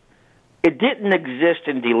day. It didn't exist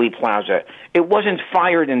in Dealey Plaza. It wasn't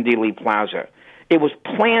fired in Dealey Plaza. It was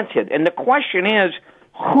planted. And the question is,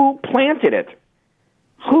 who planted it?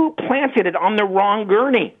 Who planted it on the wrong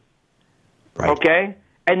gurney? Right. Okay?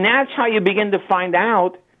 And that's how you begin to find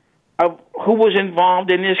out of who was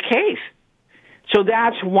involved in this case. So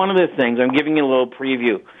that's one of the things. I'm giving you a little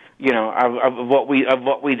preview, of what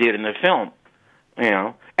we did in the film,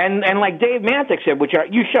 And like Dave Mantic said,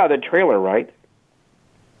 you saw the trailer, right?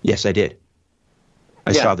 Yes, I did.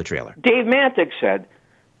 I saw the trailer. Dave Mantic said,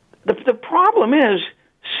 the problem is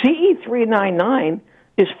CE399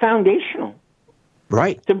 is foundational.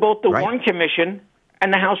 Right. To both the Warren Commission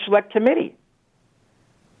and the House Select Committee.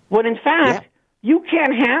 When in fact, you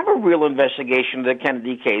can't have a real investigation of the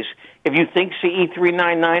Kennedy case if you think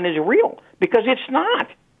CE399 is real, because it's not.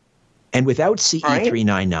 And without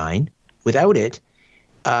CE399, without it,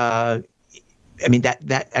 that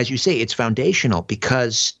as you say, it's foundational,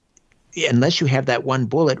 because unless you have that one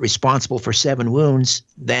bullet responsible for 7 wounds,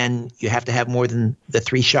 then you have to have more than the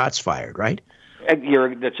 3 shots fired, right?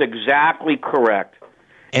 That's exactly correct.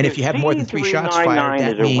 And if you have more than 3 shots fired,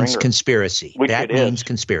 that means conspiracy. That means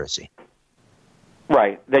conspiracy.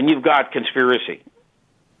 Right. Then you've got conspiracy.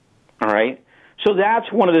 All right? So that's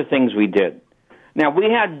one of the things we did. Now, we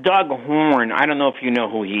had Doug Horn. I don't know if you know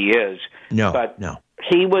who he is. No.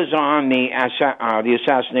 He was on the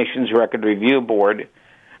Assassinations Record Review Board.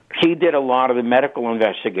 He did a lot of the medical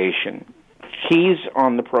investigation. He's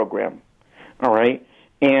on the program. All right?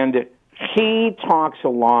 And he talks a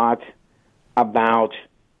lot about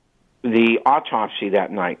the autopsy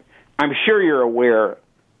that night. I'm sure you're aware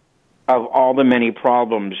of all the many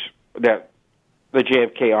problems that the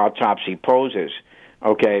JFK autopsy poses.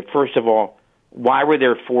 Okay, first of all, why were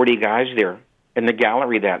there 40 guys there in the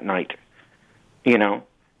gallery that night?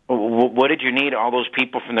 What did you need all those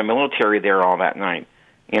people from the military there all that night?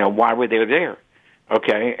 Why were they there?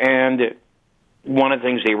 Okay, and one of the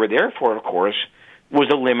things they were there for, of course, was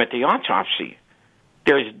to limit the autopsy.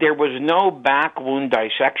 There was no back wound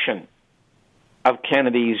dissection of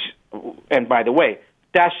Kennedy's, and by the way,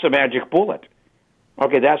 that's the magic bullet.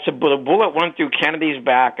 Okay, the bullet went through Kennedy's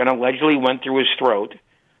back and allegedly went through his throat,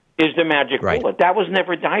 is the magic bullet. That was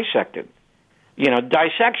never dissected.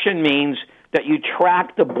 Dissection means that you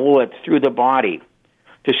track the bullet through the body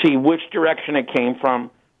to see which direction it came from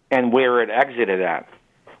and where it exited at.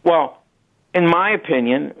 Well, in my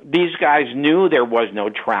opinion, these guys knew there was no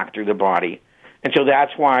track through the body, and so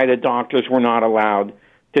that's why the doctors were not allowed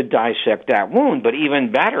to dissect that wound. But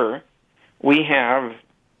even better, we have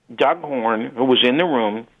Doug Horn, who was in the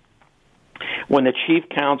room when the chief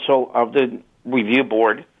counsel of the review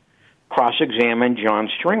board cross-examined John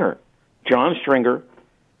Stringer. John Stringer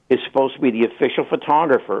is supposed to be the official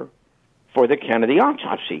photographer for the Kennedy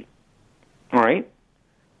autopsy. All right?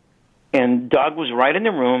 And Doug was right in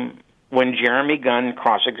the room when Jeremy Gunn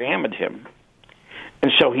cross-examined him.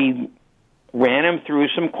 And so he ran him through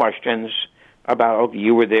some questions about, okay,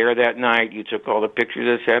 you were there that night, you took all the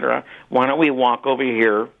pictures, etc. Why don't we walk over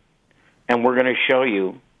here, and we're going to show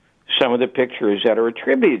you some of the pictures that are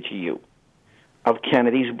attributed to you of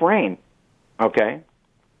Kennedy's brain, okay?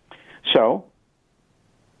 So,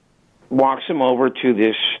 walks him over to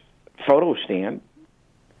this photo stand,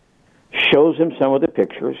 shows him some of the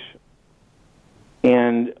pictures,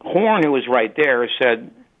 and Horn, who was right there,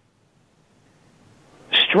 said,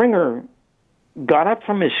 Stringer got up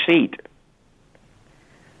from his seat.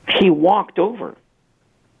 He walked over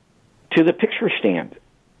to the picture stand,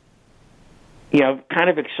 kind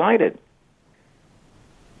of excited.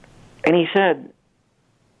 And he said,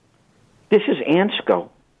 this is Ansco,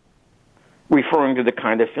 referring to the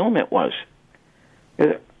kind of film it was.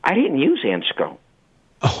 I didn't use Ansco.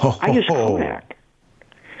 I used Kodak.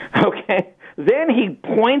 Okay. Then he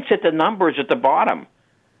points at the numbers at the bottom.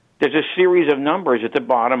 There's a series of numbers at the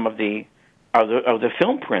bottom of the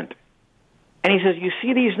film print. And he says, you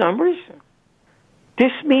see these numbers?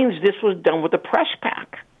 This means this was done with a press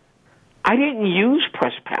pack. I didn't use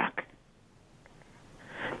press pack.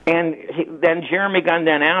 And then Jeremy Gunn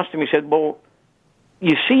then asked him, he said, well,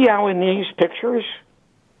 you see how in these pictures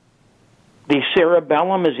the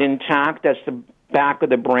cerebellum is intact? That's the back of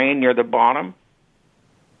the brain near the bottom.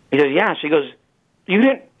 He says, yes. He goes, you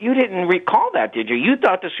didn't recall that, did you? You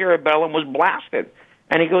thought the cerebellum was blasted.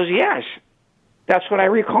 And he goes, yes, that's what I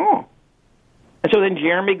recall. And so then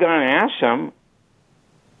Jeremy Gunn asks him,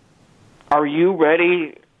 are you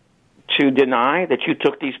ready to deny that you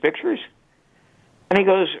took these pictures? And he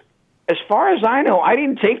goes, as far as I know, I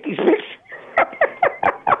didn't take these pictures.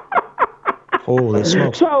 Holy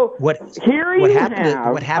smokes. So here you have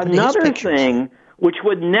another thing which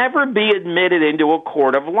would never be admitted into a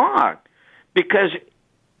court of law. Because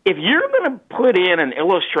if you're going to put in an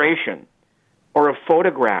illustration or a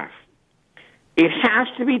photograph, it has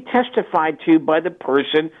to be testified to by the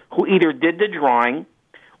person who either did the drawing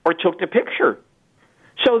or took the picture.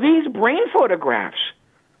 So these brain photographs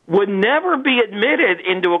would never be admitted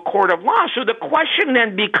into a court of law. So the question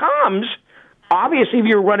then becomes, obviously, if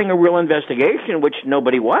you're running a real investigation, which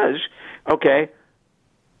nobody was, okay,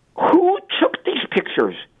 who took these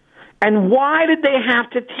pictures? And why did they have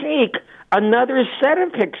to take another set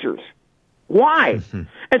of pictures? Why? Mm-hmm.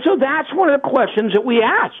 And so that's one of the questions that we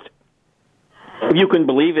asked. If you can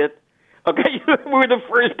believe it. Okay, we were the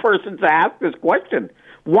first person to ask this question.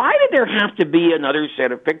 Why did there have to be another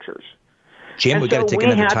set of pictures? Jim, we've got to take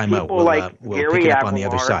another time out. We'll pick it up on the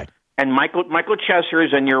other side. And Michael Chesser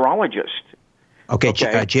is a neurologist. Okay.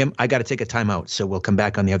 Jim, I got to take a time out, so we'll come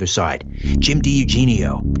back on the other side. Jim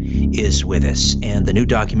DiEugenio is with us, and the new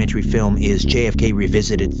documentary film is JFK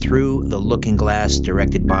Revisited Through the Looking Glass,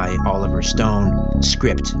 directed by Oliver Stone,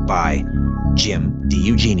 script by Jim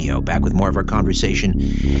DiEugenio. Back with more of our conversation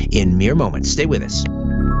in mere moments. Stay with us.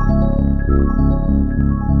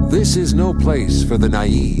 This is no place for the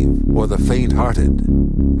naive or the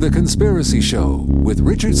faint-hearted. The Conspiracy Show with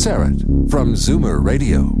Richard Serrett from Zoomer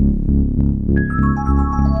Radio.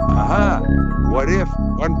 Aha! What if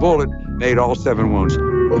one bullet made all 7 wounds?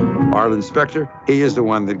 Arlen Specter, he is the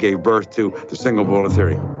one that gave birth to the single bullet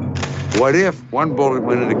theory. What if one bullet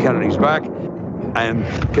went into Kennedy's back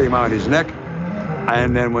and came out his neck,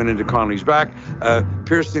 and then went into Connolly's back,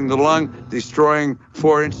 piercing the lung, destroying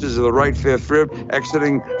 4 inches of the right fifth rib,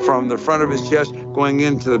 exiting from the front of his chest, going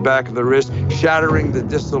into the back of the wrist, shattering the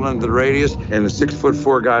distal end of the radius, and a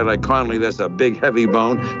 6'4" guy like Connolly, that's a big, heavy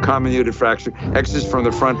bone, comminuted fracture, exits from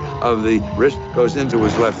the front of the wrist, goes into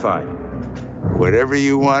his left thigh. Whatever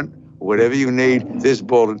you want, whatever you need, this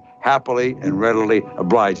bullet happily and readily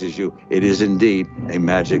obliges you. It is indeed a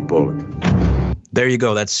magic bullet. There you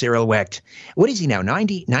go. That's Cyril Wecht. What is he now,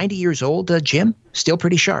 90 years old, Jim? Still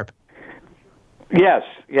pretty sharp. Yes.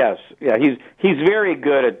 Yeah, he's very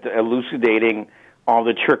good at elucidating all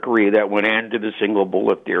the trickery that went into the single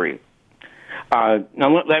bullet theory. Now,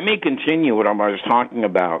 let me continue what I was talking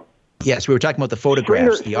about. Yes, we were talking about the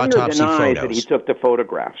photographs, the autopsy denies photos. That he took the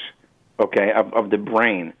photographs, okay, of the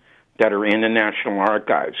brain that are in the National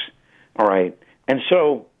Archives. All right. And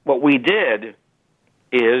so what we did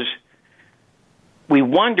is we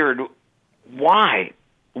wondered why.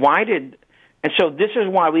 And so this is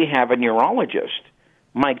why we have a neurologist,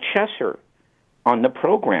 Mike Chesser, on the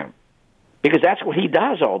program, because that's what he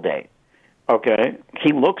does all day. Okay,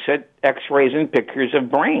 he looks at X-rays and pictures of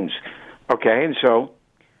brains. Okay, and so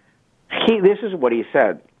this is what he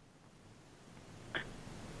said: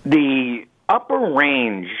 the upper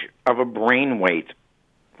range of a brain weight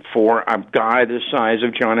for a guy the size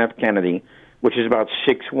of John F. Kennedy, which is about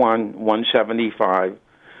 6'1", 175,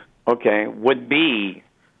 okay, would be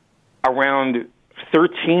around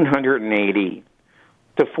 1,380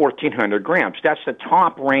 to 1,400 grams. That's the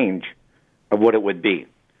top range of what it would be.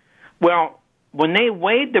 Well, when they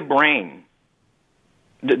weighed the brain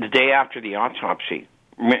the day after the autopsy,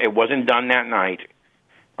 it wasn't done that night,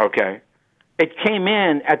 okay? It came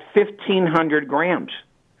in at 1,500 grams,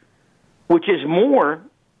 which is more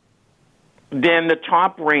than the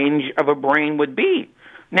top range of a brain would be.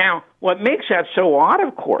 Now, what makes that so odd,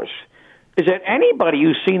 of course, is that anybody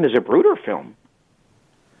who's seen the Zapruder film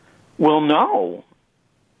will know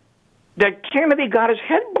that Kennedy got his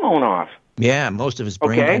head blown off. Yeah, most of his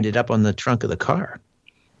brain ended up on the trunk of the car.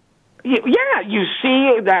 Yeah, you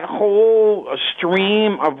see that whole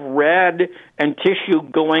stream of red and tissue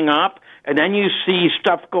going up, and then you see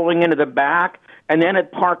stuff going into the back, and then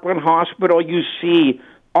at Parkland Hospital you see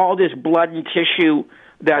all this blood and tissue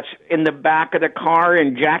that's in the back of the car,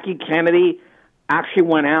 and Jackie Kennedy actually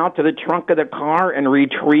went out to the trunk of the car and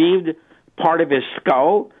retrieved part of his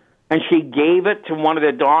skull, and she gave it to one of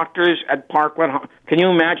the doctors at Parkland. Can you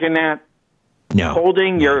imagine that? No.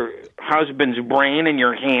 Holding your husband's brain in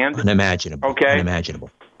your hand. Unimaginable. Okay. Unimaginable.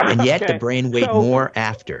 And yet the brain weighed more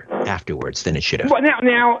afterwards than it should have. Well,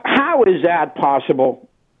 now, how is that possible?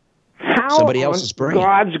 How somebody else's brain?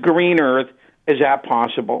 God's green earth is that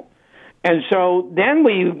possible? And so then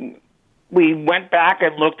we went back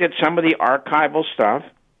and looked at some of the archival stuff,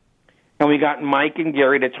 and we got Mike and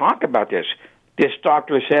Gary to talk about this. This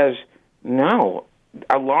doctor says, no,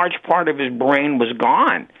 a large part of his brain was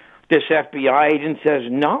gone. This FBI agent says,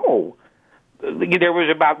 no. There was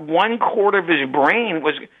about 1/4 of his brain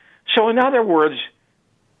was... So in other words,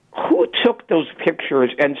 who took those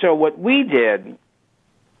pictures? And so what we did,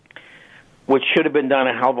 which should have been done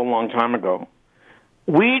a hell of a long time ago,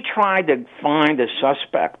 we tried to find a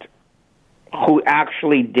suspect who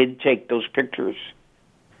actually did take those pictures.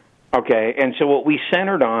 Okay, and so what we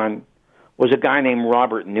centered on was a guy named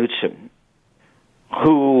Robert Knutson,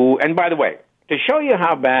 who, and by the way, to show you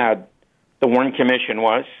how bad the Warren Commission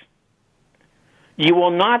was, you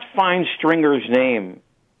will not find Stringer's name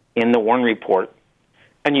in the Warren Report,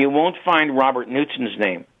 and you won't find Robert Knutson's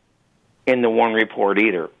name in the Warren Report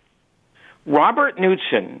either. Robert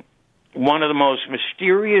Knutson, one of the most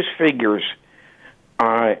mysterious figures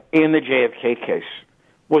in the JFK case,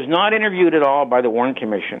 was not interviewed at all by the Warren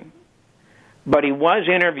Commission, but he was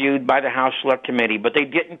interviewed by the House Select Committee, but they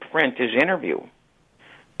didn't print his interview.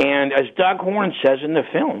 And as Doug Horne says in the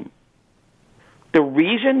film, the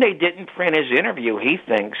reason they didn't print his interview, he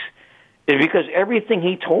thinks, is because everything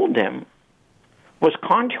he told them was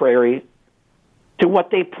contrary to what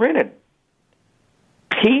they printed.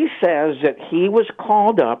 He says that he was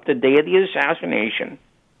called up the day of the assassination,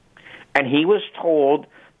 and he was told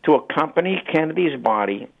to accompany Kennedy's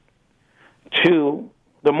body to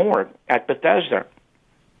the morgue at Bethesda.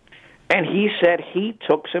 And he said he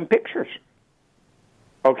took some pictures.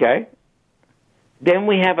 Okay? Then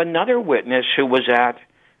we have another witness who was at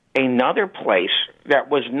another place that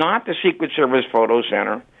was not the Secret Service Photo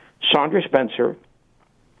Center, Sandra Spencer,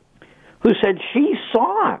 who said she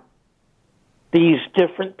saw these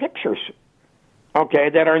different pictures, okay,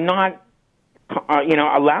 that are not,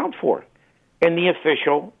 allowed for in the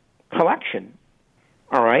official collection,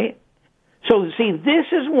 all right? So, see, this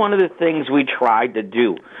is one of the things we tried to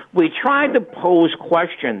do. We tried to pose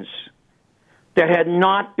questions that had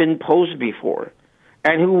not been posed before,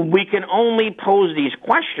 and who we can only pose these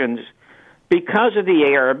questions because of the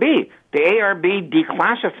ARB. The ARB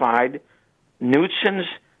declassified Knutson's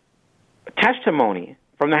testimony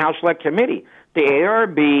from the House Select Committee. The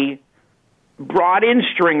ARB brought in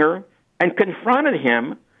Stringer and confronted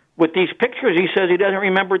him with these pictures he says he doesn't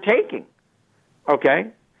remember taking. Okay?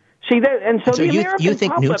 See that, and so the American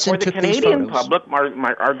public or the Canadian public,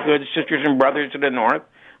 our good sisters and brothers to the north,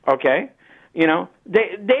 okay,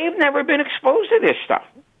 they've never been exposed to this stuff.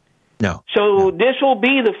 No. So this will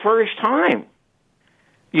be the first time,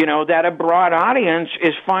 that a broad audience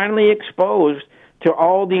is finally exposed to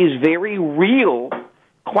all these very real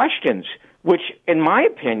questions, which, in my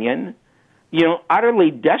opinion,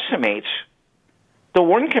 utterly decimates the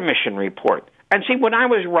Warren Commission report. And see, when I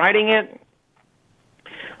was writing it,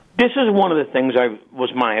 this is one of the things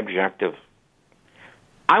was my objective.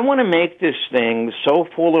 I want to make this thing so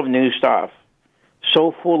full of new stuff,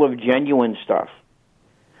 so full of genuine stuff,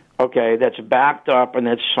 okay, that's backed up and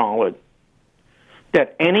that's solid,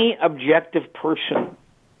 that any objective person,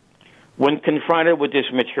 when confronted with this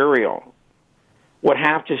material, would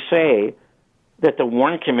have to say that the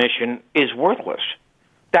Warren Commission is worthless.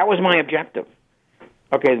 That was my objective,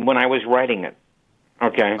 okay, when I was writing it,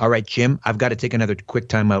 Okay. All right, Jim, I've got to take another quick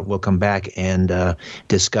time out. We'll come back and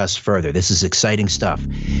discuss further. This is exciting stuff.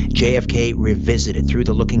 JFK Revisited, Through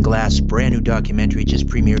the Looking Glass, brand new documentary, just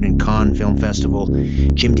premiered in Cannes Film Festival.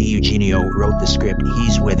 Jim DiEugenio wrote the script.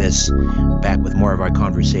 He's with us. Back with more of our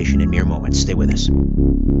conversation in mere moments. Stay with us.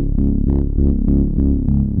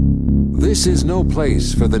 This is no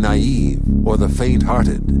place for the naive or the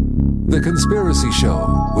faint-hearted. The Conspiracy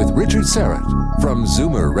Show with Richard Serrett from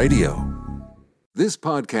Zoomer Radio. This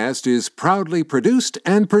podcast is proudly produced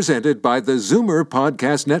and presented by the Zoomer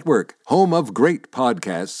Podcast Network, home of great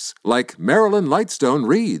podcasts like Marilyn Lightstone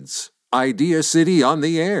Reads, Idea City on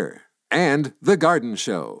the Air, and The Garden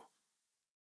Show.